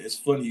it's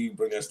funny you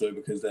bring that story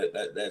because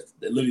that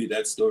literally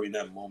that story in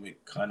that moment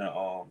kind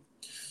of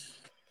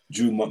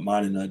drew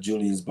mine and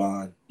Julian's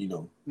bond. You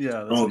know,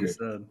 yeah, that's what he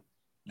said.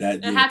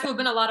 It had to have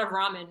been a lot of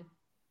ramen.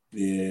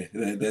 Yeah,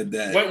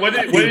 that. What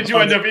did you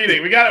end up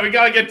eating? We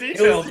gotta get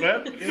details,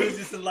 man. It was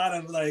just a lot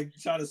of like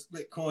trying to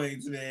split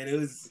coins, man. It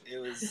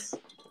was.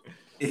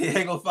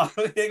 Ain't gonna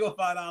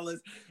 $5.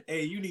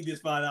 Hey, you need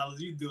this $5.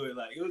 You do it.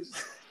 Like it was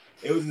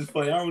just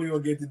funny. I don't even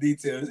want to get the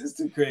details. It's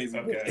too crazy.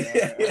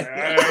 Okay.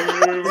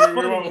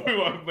 We won't.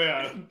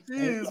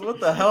 Jeez, what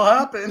the hell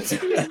happened?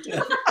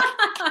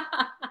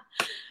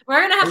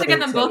 We're gonna have to get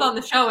them both on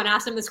the show and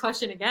ask them this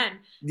question again.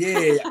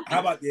 Yeah.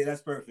 How about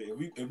that's perfect.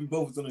 If we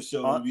both was on the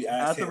show, we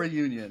ask at the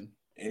reunion,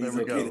 and he's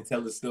okay to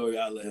tell the story.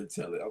 I'll let him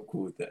tell it. I'm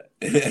cool with that.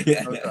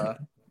 Okay.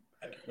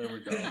 There we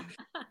go.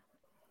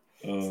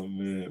 Oh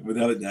man, but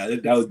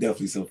that was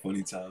definitely some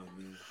funny time,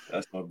 man.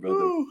 That's my brother.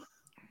 Woo.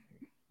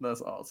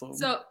 That's awesome.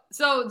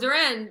 So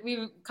Durand,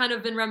 we've kind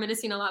of been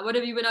reminiscing a lot. What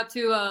have you been up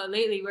to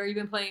lately? Where you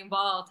been playing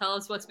ball? Tell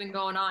us what's been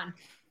going on.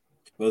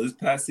 Well, this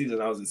past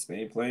season I was in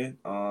Spain playing.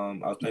 I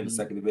was playing the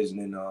second division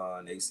in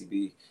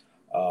ACB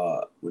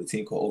with a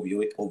team called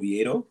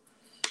Oviedo.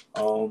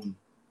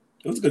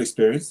 It was a good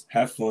experience.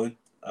 Have fun.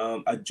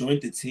 I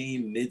joined the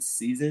team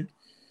mid-season.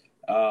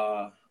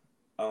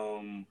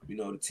 You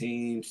know, the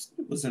team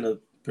was in a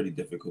pretty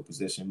difficult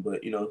position,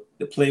 but you know,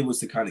 the play was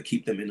to kind of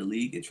keep them in the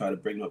league and try to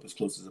bring them up as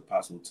close as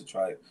possible to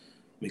try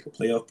make a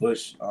playoff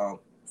push. Fell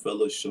a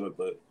little short,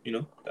 but you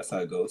know, that's how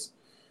it goes.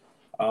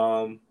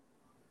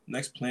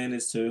 Next plan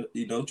is to,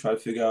 you know, try to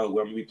figure out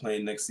where I'm gonna be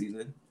playing next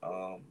season.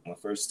 My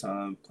first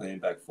time playing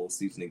back full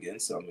season again,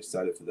 so I'm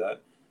excited for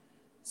that.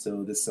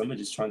 So this summer,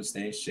 just trying to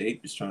stay in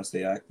shape, just trying to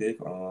stay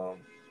active.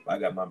 I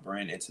got my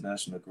brand,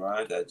 International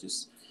Grind, that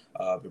just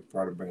been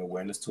trying to bring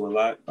awareness to a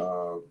lot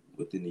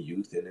within the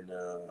youth and in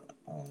the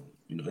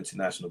you know,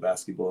 international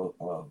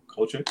basketball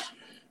culture.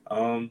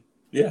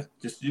 Yeah,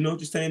 just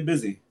staying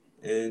busy,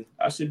 and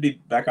I should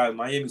be back out in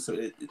Miami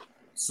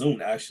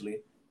soon. Actually,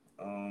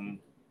 I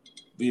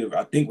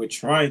think we're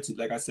trying to,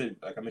 like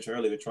I mentioned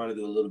earlier, we're trying to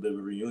do a little bit of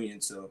a reunion,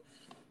 so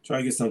try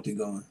to get something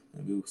going,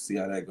 and we'll see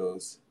how that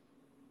goes.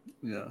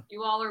 Yeah,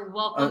 you all are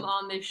welcome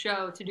on this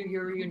show to do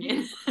your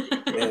reunion.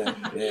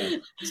 yeah.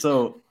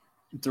 So,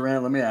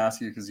 Durand, let me ask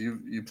you, because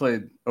you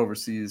played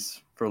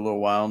overseas for a little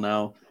while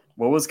now.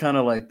 What was kind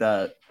of like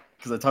that?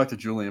 Because I talked to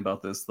Julian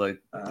about this, like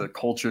the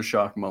culture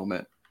shock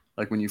moment,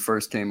 like when you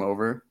first came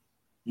over.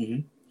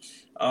 Mm-hmm.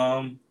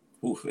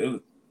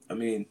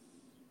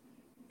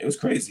 It was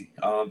crazy.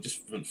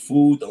 Just from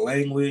food, the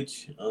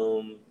language,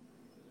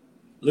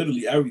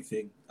 literally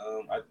everything.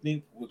 I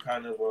think what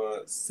kind of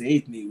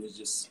saved me was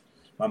just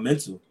my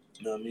mental.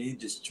 You know what I mean?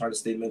 Just trying to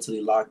stay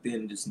mentally locked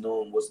in, just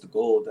knowing what's the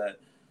goal. That,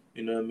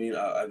 you know what I mean?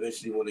 I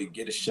eventually want to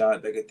get a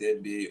shot back at the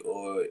NBA,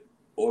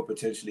 or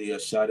potentially a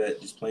shot at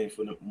just playing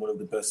for one of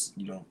the best,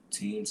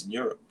 teams in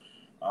Europe.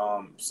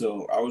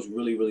 So I was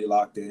really, really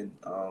locked in.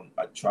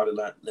 I tried to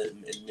let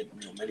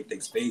many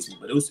things phase me,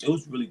 but it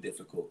was really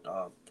difficult.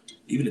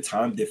 Even the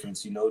time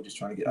difference, just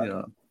trying to get out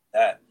of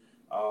that.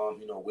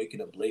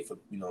 Waking up late for,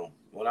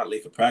 not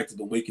late for practice,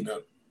 but waking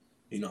up,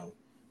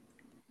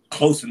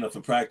 close enough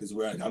for practice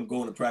where I'm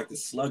going to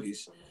practice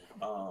sluggish.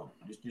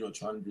 Just,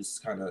 trying to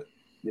just kind of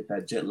get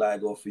that jet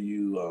lag off of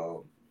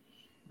you.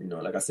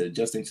 Like I said,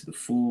 adjusting to the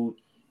food.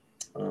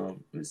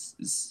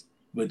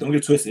 But don't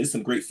get twisted. There's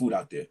some great food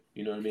out there.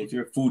 You know what I mean? If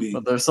you're a foodie.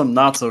 But there's some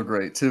not so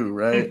great too,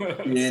 right?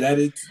 Yeah, that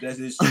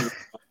is true.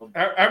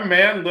 Our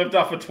man lived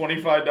off of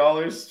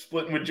 $25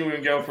 splitting with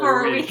Julian Go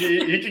for a week.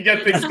 He can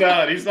get things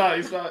done.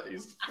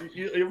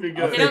 He'll be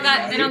good. They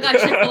don't got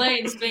Chick-fil-A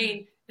in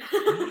Spain.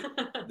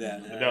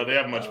 No, they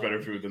have much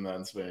better food than that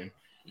in Spain.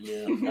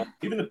 Yeah,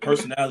 even the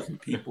personalities of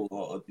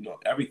people,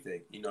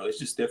 everything. It's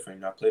just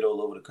different. I played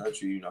all over the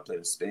country. I played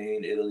in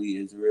Spain, Italy,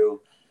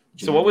 Israel.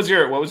 Germany. So what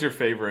was your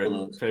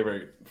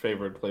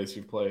favorite place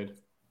you played?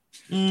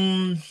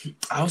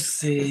 I'll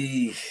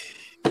say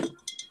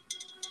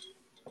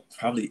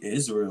probably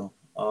Israel.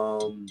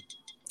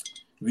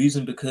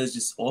 Reason because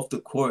just off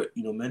the court,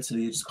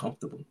 mentally it's just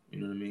comfortable.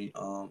 You know what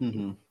I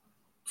mean?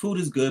 Food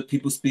is good.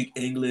 People speak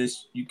English.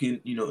 You can,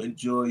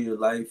 enjoy your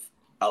life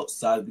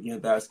outside of the game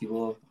of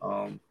basketball.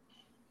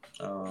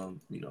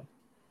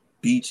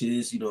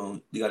 Beaches,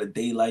 you got a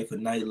day life, a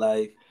night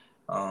life.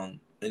 And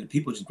the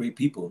people are just great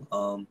people.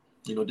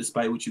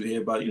 Despite what you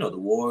hear about, the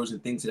wars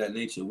and things of that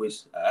nature,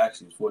 which I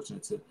actually was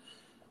fortunate to,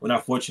 well,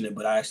 not fortunate,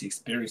 but I actually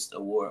experienced a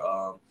war,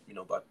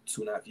 about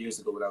 2.5 years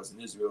ago when I was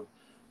in Israel.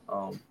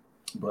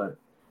 But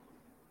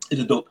it's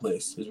a dope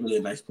place. It's really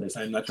a nice place.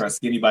 I'm not trying to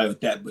scare anybody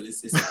with that, but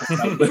it's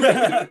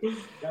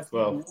that's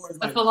well,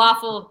 the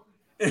falafel.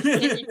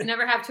 You can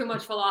never have too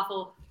much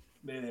falafel.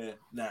 Man,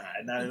 nah,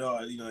 not at all.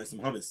 And some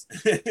hummus.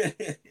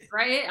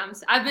 Right?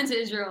 I've been to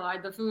Israel.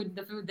 The food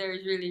there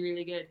is really,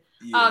 really good.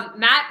 Yeah.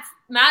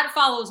 Matt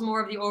follows more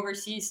of the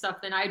overseas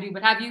stuff than I do.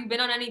 But have you been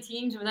on any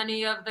teams with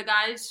any of the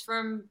guys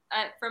from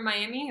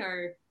Miami,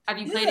 or have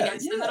you played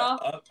against them at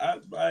all?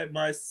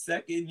 My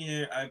second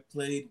year, I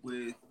played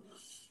with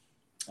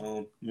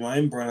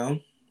Ryan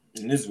Brown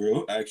in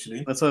Israel.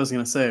 Actually, that's what I was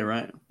gonna say.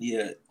 Right?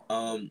 Yeah.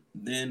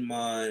 Then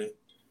my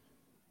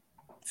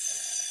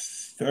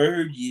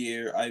third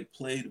year, I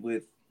played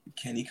with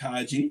Kenny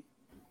Kaji,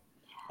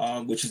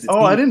 which is the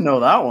team. I didn't know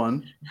that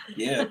one.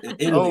 Yeah, in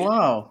Italy. Oh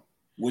wow!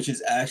 Which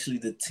is actually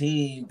the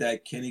team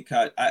that Kenny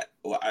Kaji. I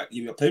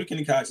played with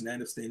Kenny Kaji and I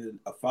ended up staying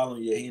a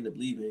following year. He ended up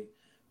leaving,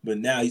 but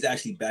now he's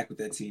actually back with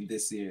that team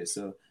this year.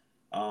 So,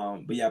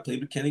 but yeah, I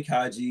played with Kenny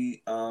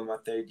Kaji my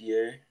third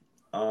year,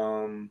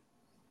 and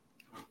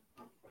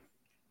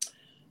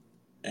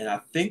I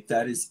think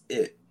that is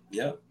it.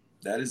 Yep,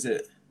 that is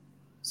it.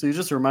 So you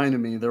just reminded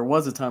me, there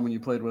was a time when you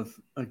played with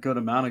a good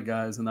amount of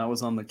guys, and that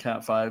was on the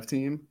Cat 5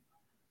 team.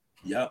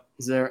 Yep.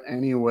 Is there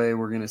any way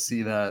we're going to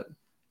see that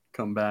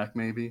come back,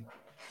 maybe?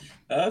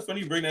 It's funny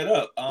you bring that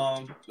up.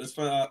 It's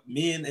fun.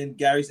 Me and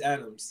Gary's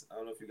Adams. I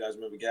don't know if you guys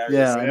remember Gary.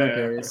 Yeah, I know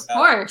Gary's.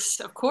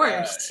 Of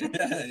course. Shout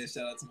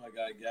out to my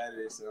guy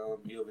Gary.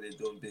 He over there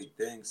doing big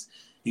things.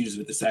 He was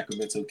with the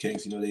Sacramento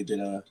Kings. They did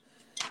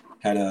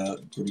had a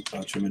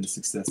tremendous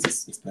success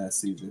this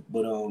past season.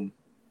 But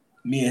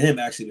me and him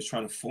actually was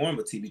trying to form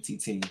a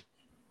TBT team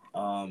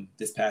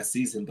this past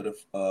season, but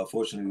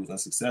fortunately it was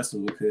unsuccessful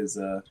because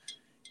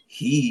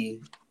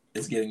he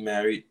is getting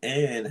married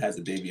and has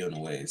a baby on the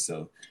way.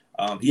 So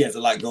he has a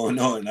lot going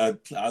on. I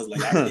was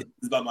like, I can't do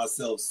this by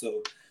myself.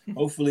 So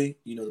hopefully,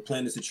 the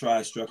plan is to try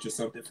and structure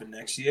something for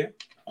next year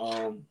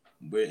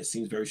where it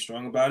seems very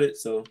strong about it.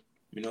 So,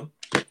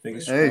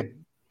 fingers Hey,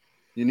 strong.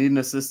 You need an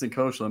assistant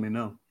coach, let me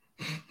know.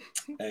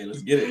 Hey,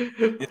 let's get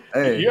it.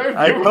 Hey, you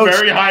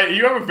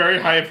have a very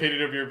high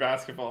opinion of your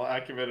basketball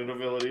acumen and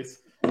abilities.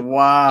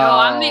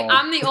 Wow. No,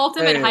 I'm the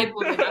ultimate hype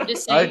woman. I'm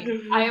just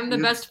saying, I am the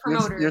best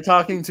promoter. You're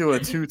talking to a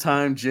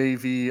 2-time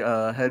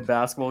JV head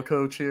basketball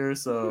coach here,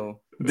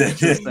 so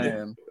just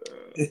saying.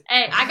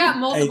 Hey, I got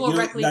multiple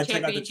rec league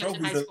championships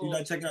in high school. You're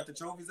not checking out the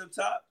trophies up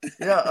top?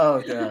 Yeah.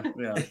 Oh, yeah.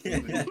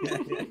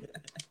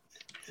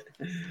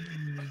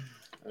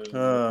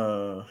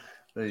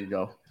 There you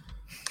go.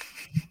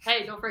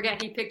 Hey, don't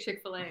forget he picked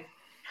Chick-fil-A.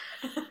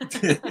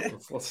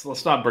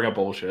 let's not bring up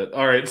bullshit.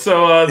 All right,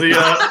 so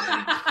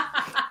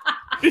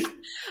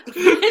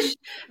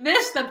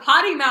Miss the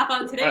potty mouth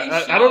on today's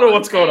show. I don't know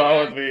what's going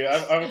on with me.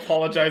 I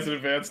apologize in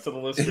advance to the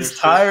listeners. He's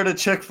tired of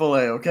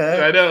Chick-fil-A,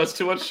 okay? I know it's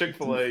too much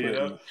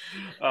Chick-fil-A.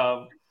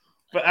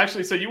 But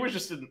actually, so you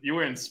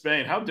were in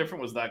Spain. How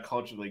different was that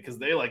culturally? Because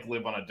they like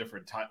live on a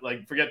different time.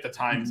 Like, forget the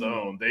time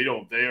zone. They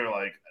don't. They are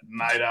like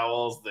night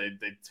owls. They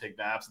take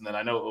naps. And then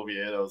I know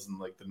Oviedo's in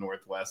like the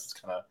Northwest.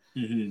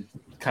 It's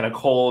kind of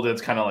cold.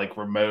 It's kind of like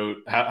remote.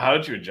 How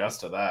did you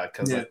adjust to that?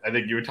 Because I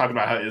think you were talking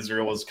about how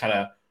Israel was kind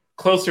of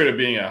closer to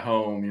being at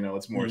home. You know,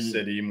 it's more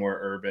city, more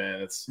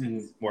urban. It's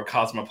more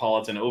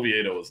cosmopolitan.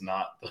 Oviedo is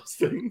not those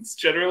things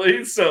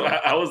generally. So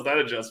how was that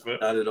adjustment?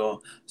 Not at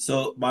all.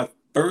 So my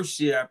first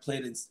year I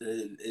played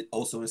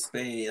also in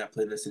Spain. I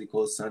played in a city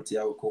called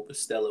Santiago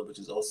Compostela, which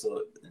is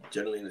also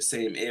generally in the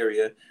same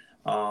area.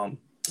 I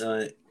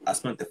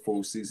spent the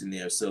full season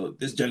there. So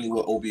this is generally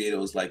what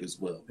Oviedo is like as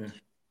well. Yeah.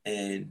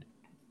 And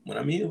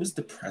it was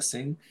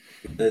depressing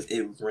because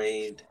it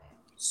rained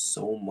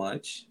so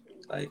much.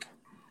 Like,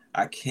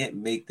 I can't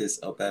make this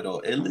up at all.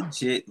 It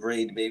legit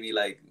rained maybe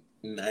like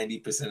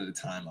 90% of the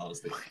time I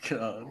was there. Oh my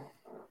God.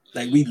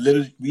 Like, we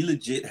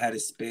legit had a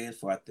span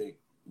for, I think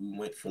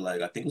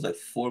it was like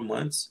 4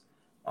 months,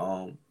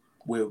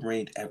 where it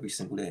rained every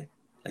single day.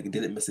 Like, it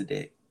didn't miss a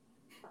day.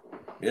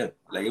 Yeah,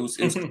 like it was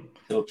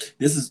so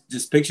this is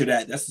just picture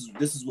that. This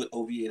is what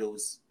Oviedo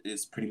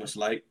is pretty much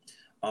like.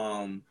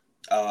 I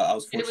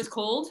was fortunate. It was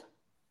cold?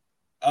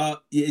 Yeah,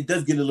 it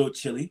does get a little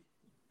chilly.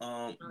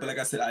 But like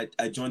I said,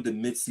 I joined the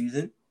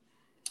mid-season.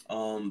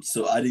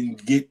 So I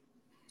didn't get,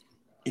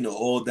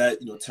 all that,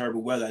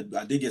 terrible weather.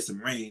 I did get some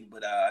rain,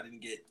 but I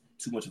didn't get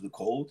too much of the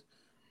cold.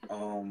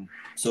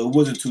 So it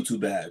wasn't too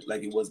bad.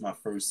 Like, it was my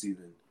first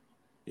season.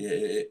 Yeah,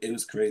 it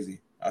was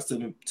crazy. I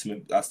still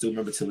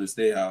remember till this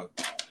day how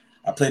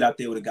I played out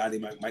there with a guy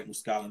named Mike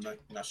Muscala. I'm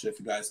not sure if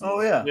you guys know.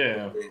 Oh yeah.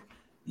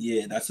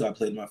 Yeah, that's who I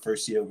played my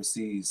first year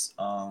overseas.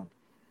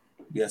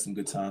 We had some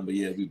good time, but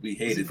yeah, we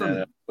hated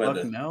that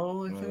weather.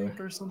 Bucknell, I think,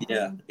 or something.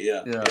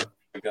 Yeah. Oh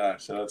my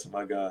God, shout out to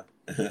my guy.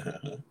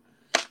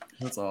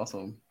 That's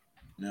awesome.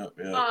 Yeah.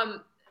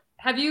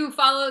 Did you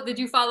follow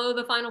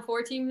the Final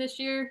Four team this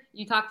year?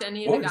 You talked to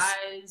any of the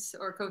guys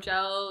or Coach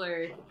L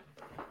or?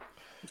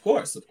 Of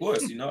course.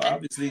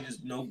 Obviously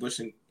just Bush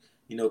and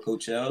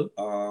Coach L.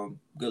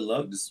 Good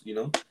luck. Just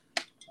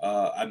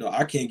I know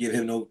I can't give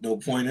him no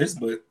pointers,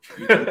 but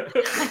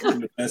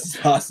the best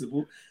as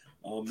possible.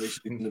 Make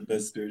sure he's in the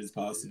best spirit as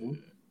possible.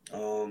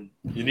 You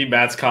need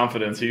Matt's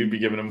confidence. He'd be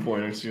giving him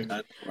pointers.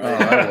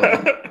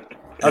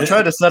 I've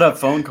tried to set up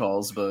phone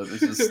calls, but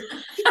it's just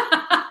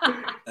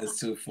That's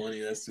too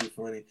funny.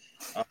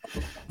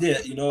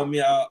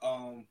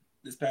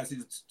 This past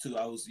season too,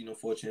 I was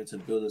fortunate to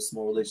build a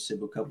small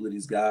relationship with a couple of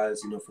these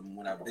guys. From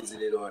when I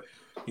visited or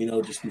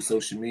just through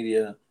social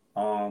media.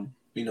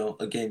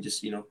 Again,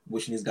 just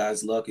wishing these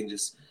guys luck and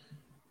just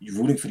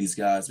rooting for these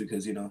guys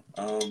because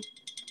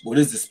what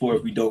is the sport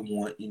if we don't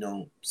want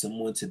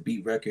someone to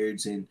beat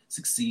records and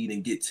succeed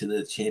and get to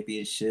the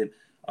championship?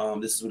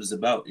 This is what it's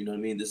about. You know what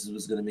I mean? This is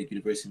what's going to make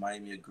University of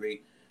Miami a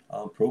great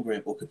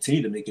program, or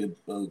continue to make it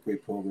a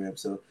great program.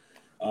 So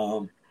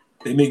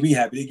they make me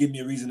happy. They give me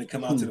a reason to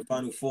come out to the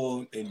Final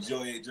Four,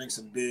 enjoy it, drink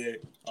some beer.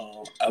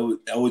 I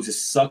would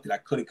just suck that I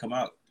couldn't come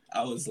out.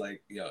 I was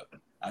like,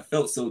 I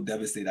felt so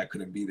devastated I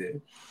couldn't be there.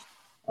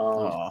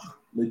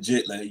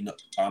 Legit,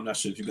 I'm not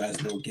sure if you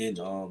guys know again.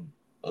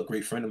 A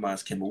great friend of mine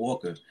is Kemba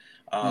Walker.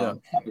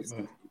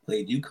 Obviously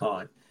played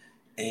UConn,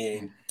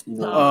 and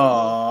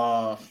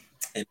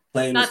and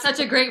playing. Not such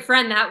a great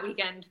friend that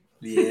weekend.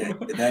 Yeah,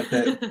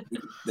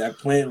 that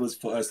plan was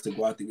for us to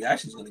go out there. We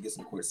actually was going to get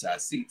some courtside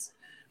seats,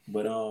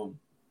 but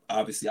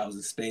obviously I was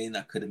in Spain.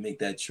 I couldn't make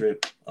that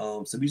trip.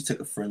 So we just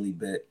took a friendly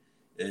bet.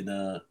 And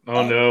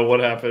no, what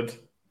happened?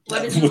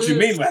 What you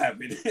mean? What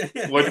happened?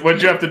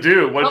 What'd you have to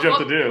do? What'd you have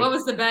to do? What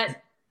was the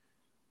bet?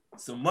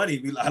 Some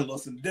money. I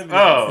lost some dividends.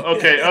 Oh,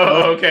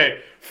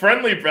 okay.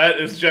 Friendly bet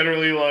is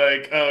generally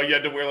like, you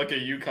had to wear like a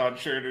UConn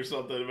shirt or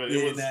something, but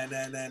it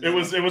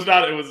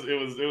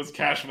was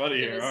cash money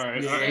here. All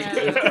right.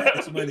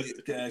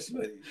 Cash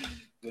money.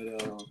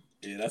 But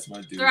that's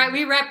my dude. All right,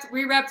 we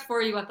repped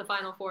for you at the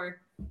Final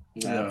Four.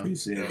 I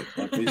appreciate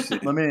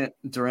it.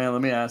 Durand,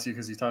 let me ask you,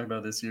 because you talked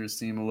about this year's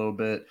team a little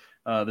bit.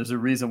 There's a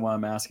reason why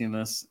I'm asking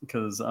this,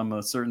 because I'm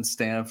a certain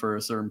stan for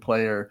a certain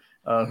player.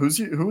 Who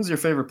was your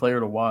favorite player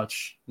to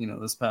watch,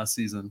 this past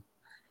season?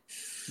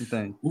 You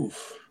think?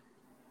 Oof.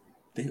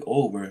 They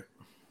all were.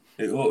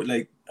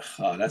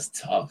 That's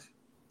tough.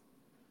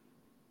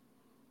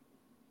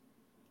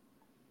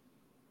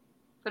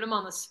 Put him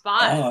on the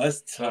spot. Oh,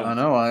 that's tough. I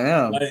know I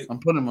am. I'm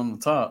putting him on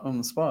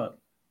the spot.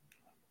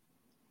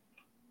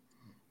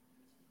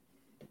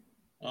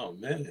 Oh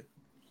man.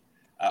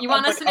 You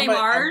want us to name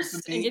ours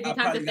and give you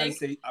time to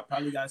think? I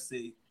probably gotta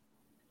say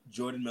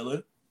Jordan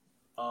Miller.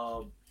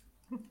 The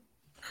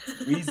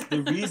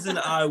reason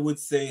I would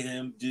say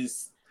him,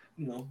 just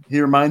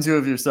he reminds you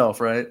of yourself,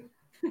 right?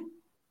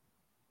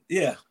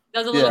 Yeah,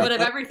 does a little bit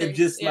of everything.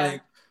 Just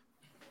like,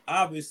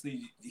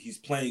 obviously he's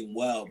playing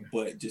well,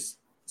 but just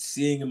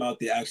seeing him out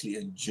there actually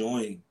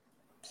enjoying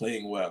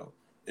playing well,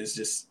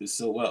 it's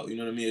so well. You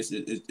know what I mean?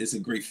 It's a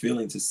great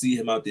feeling to see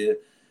him out there,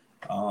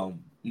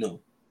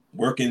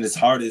 working his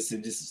hardest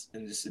and just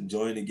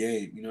enjoying the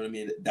game. You know what I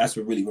mean? That's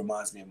what really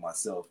reminds me of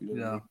myself. You know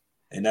what I mean?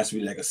 And that's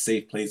really like a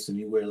safe place for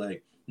me where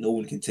like no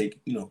one can take,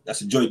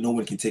 that's a joy no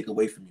one can take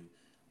away from you.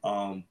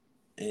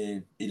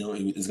 And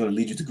it's going to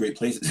lead you to great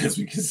places, as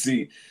we can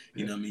see.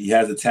 You know what I mean? He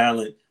has a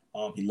talent.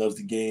 He loves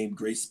the game,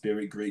 great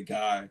spirit, great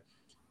guy.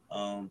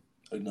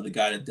 Another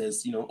guy that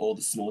does, all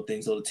the small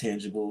things, all the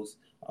tangibles,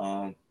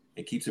 and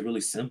keeps it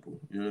really simple.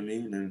 You know what I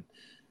mean? And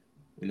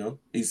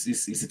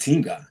he's a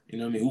team guy. You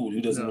know what I mean?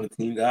 Who doesn't want a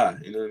team guy?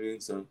 You know what I mean?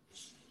 So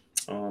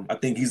I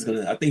think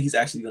he's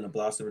actually gonna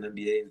blossom in the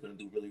NBA. He's gonna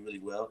do really, really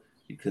well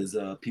because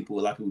a lot of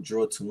people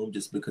draw to him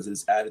just because of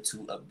his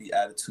attitude, upbeat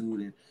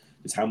attitude, and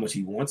just how much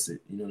he wants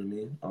it. You know what I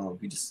mean?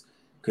 He just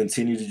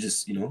continue to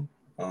just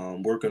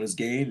work on his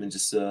game and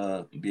just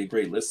be a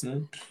great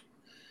listener.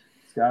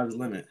 Sky's the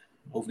limit.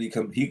 Hopefully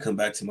he come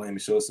back to Miami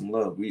and show us some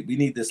love. We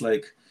need this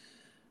like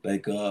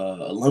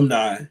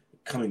alumni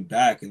coming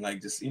back and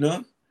like just we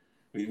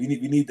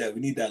need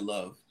that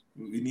love.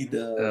 We need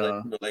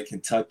the like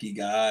Kentucky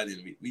guy,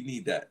 and we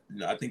need that.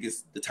 I think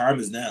the time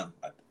is now.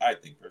 I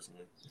think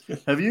personally.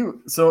 Have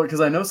you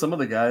because I know some of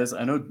the guys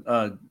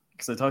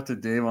because I talked to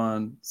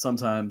Davon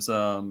sometimes.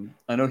 I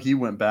know he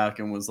went back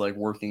and was like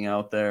working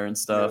out there and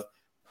stuff.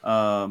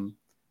 Yeah.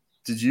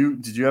 Did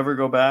you ever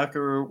go back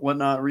or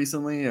whatnot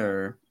recently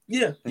or?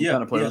 Yeah.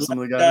 Kind of play with some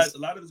of the guys. A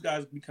lot of those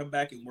guys, we come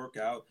back and work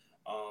out.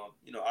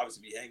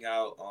 Obviously we hang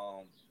out,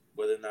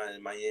 whether or not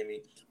in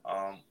Miami.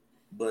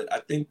 But I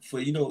think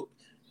for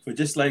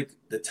just like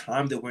the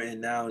time that we're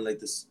in now and like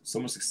this so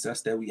much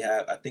success that we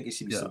have, I think it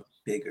should be so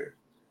bigger.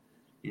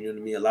 You know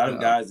what I mean? A lot of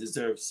guys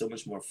deserve so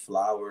much more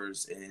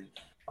flowers, and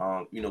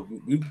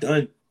we've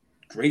done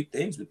great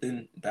things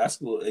within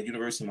basketball at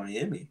University of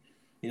Miami.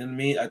 You know what I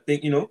mean? I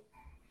think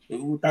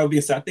that would be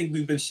I think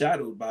we've been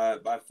shadowed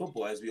by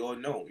football, as we all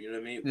know. You know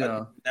what I mean?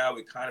 Yeah. Now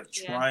we're kind of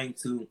trying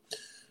to,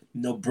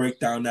 break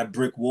down that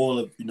brick wall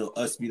of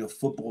us being a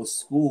football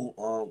school.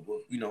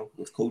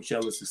 With Coach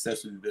L's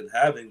success we've been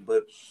having,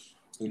 but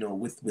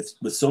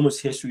with so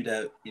much history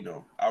that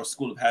our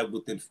school have had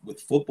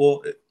with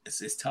football,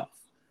 it's tough.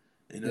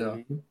 You know what I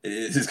mean?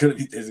 It's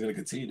gonna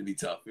continue to be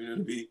tough. You know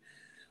what I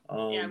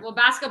mean? Well,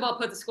 basketball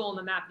put the school on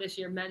the map this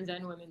year, men's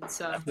and women's.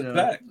 So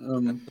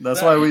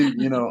that's why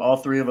we, all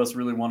three of us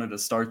really wanted to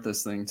start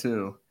this thing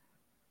too.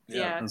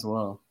 Yeah, as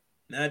well.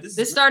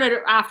 This started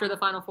after the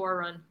Final Four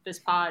run. This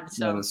pod,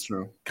 so that is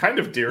true. Kind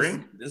of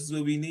during. This is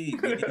what we need.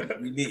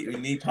 We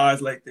need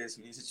pods like this.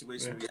 We need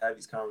situations where we have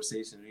these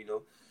conversations.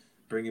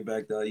 Bringing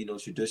back the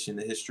tradition,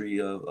 the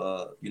history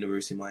of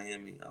University of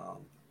Miami.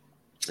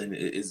 And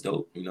it's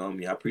dope.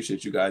 I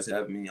appreciate you guys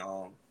having me.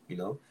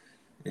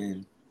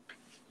 And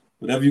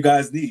whatever you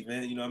guys need,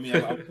 man.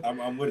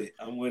 I'm with it.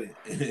 I'm with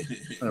it.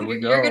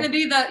 You're gonna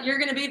be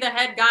the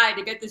head guy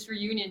to get this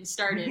reunion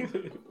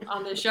started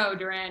on the show,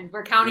 Durand.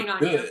 We're counting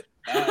on you.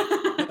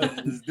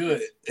 Let's do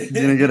it.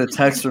 You're gonna get a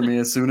text from me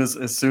as soon as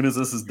this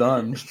is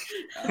done.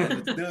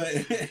 Let's do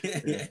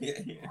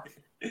it.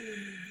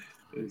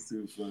 It's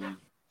too funny.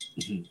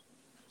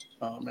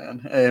 Oh man.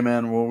 Hey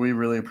man, well we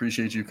really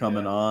appreciate you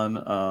coming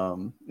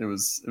on. It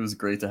was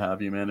great to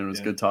have you, man. It was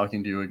good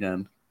talking to you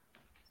again.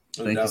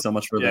 Thank you so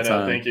much for the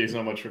time. Thank you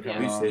so much for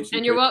coming on.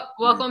 And you're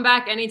welcome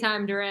back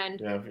anytime,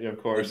 Durand. Yeah,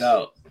 of course.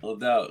 No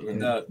doubt.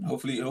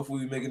 Hopefully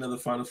we make another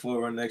Final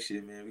Four run next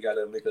year, man. We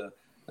gotta make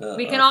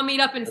we can all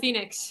meet up in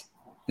Phoenix.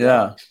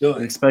 Yeah.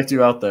 Expect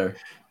you out there.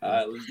 All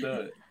right, let's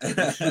do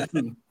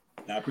it.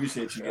 I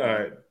appreciate you. All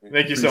right.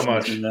 Thank you so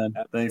much. You, man.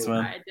 Thanks, man.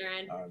 All right,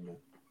 Durand. All right, man.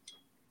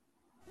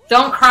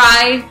 Don't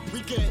cry.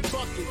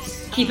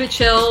 Keep it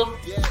chill.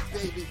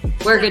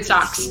 Wear good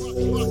socks.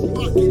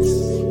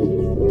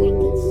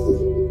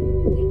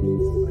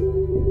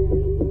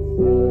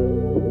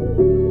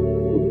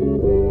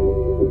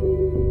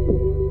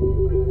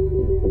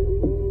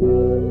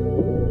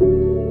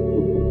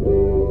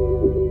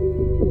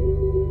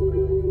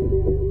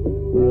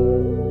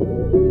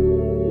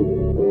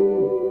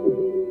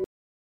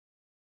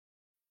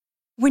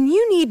 When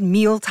you need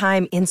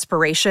mealtime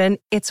inspiration,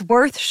 it's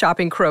worth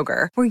shopping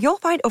Kroger, where you'll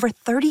find over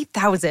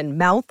 30,000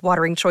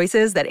 mouth-watering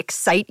choices that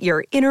excite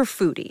your inner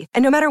foodie.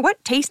 And no matter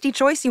what tasty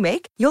choice you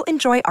make, you'll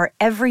enjoy our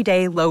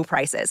everyday low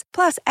prices,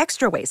 plus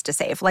extra ways to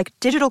save, like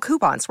digital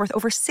coupons worth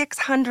over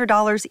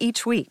 $600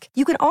 each week.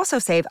 You can also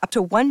save up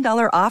to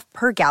 $1 off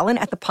per gallon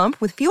at the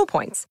pump with fuel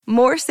points.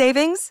 More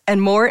savings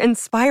and more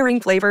inspiring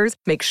flavors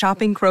make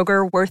shopping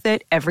Kroger worth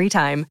it every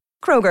time.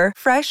 Kroger,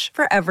 fresh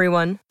for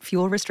everyone.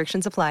 Fuel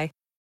restrictions apply.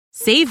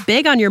 Save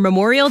big on your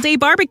Memorial Day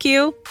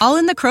barbecue, all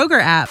in the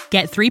Kroger app.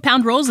 Get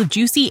 3-pound rolls of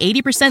juicy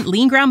 80%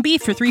 lean ground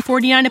beef for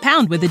 $3.49 a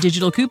pound with a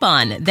digital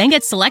coupon. Then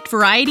get select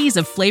varieties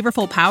of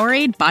flavorful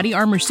Powerade, Body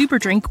Armor Super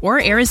Drink,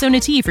 or Arizona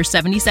tea for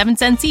 77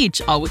 cents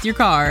each, all with your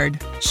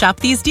card. Shop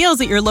these deals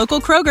at your local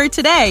Kroger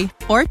today,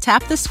 or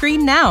tap the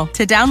screen now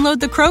to download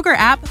the Kroger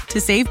app to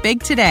save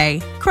big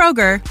today.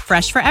 Kroger,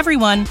 fresh for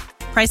everyone.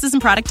 Prices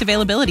and product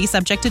availability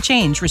subject to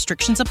change.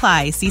 Restrictions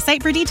apply. See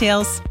site for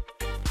details.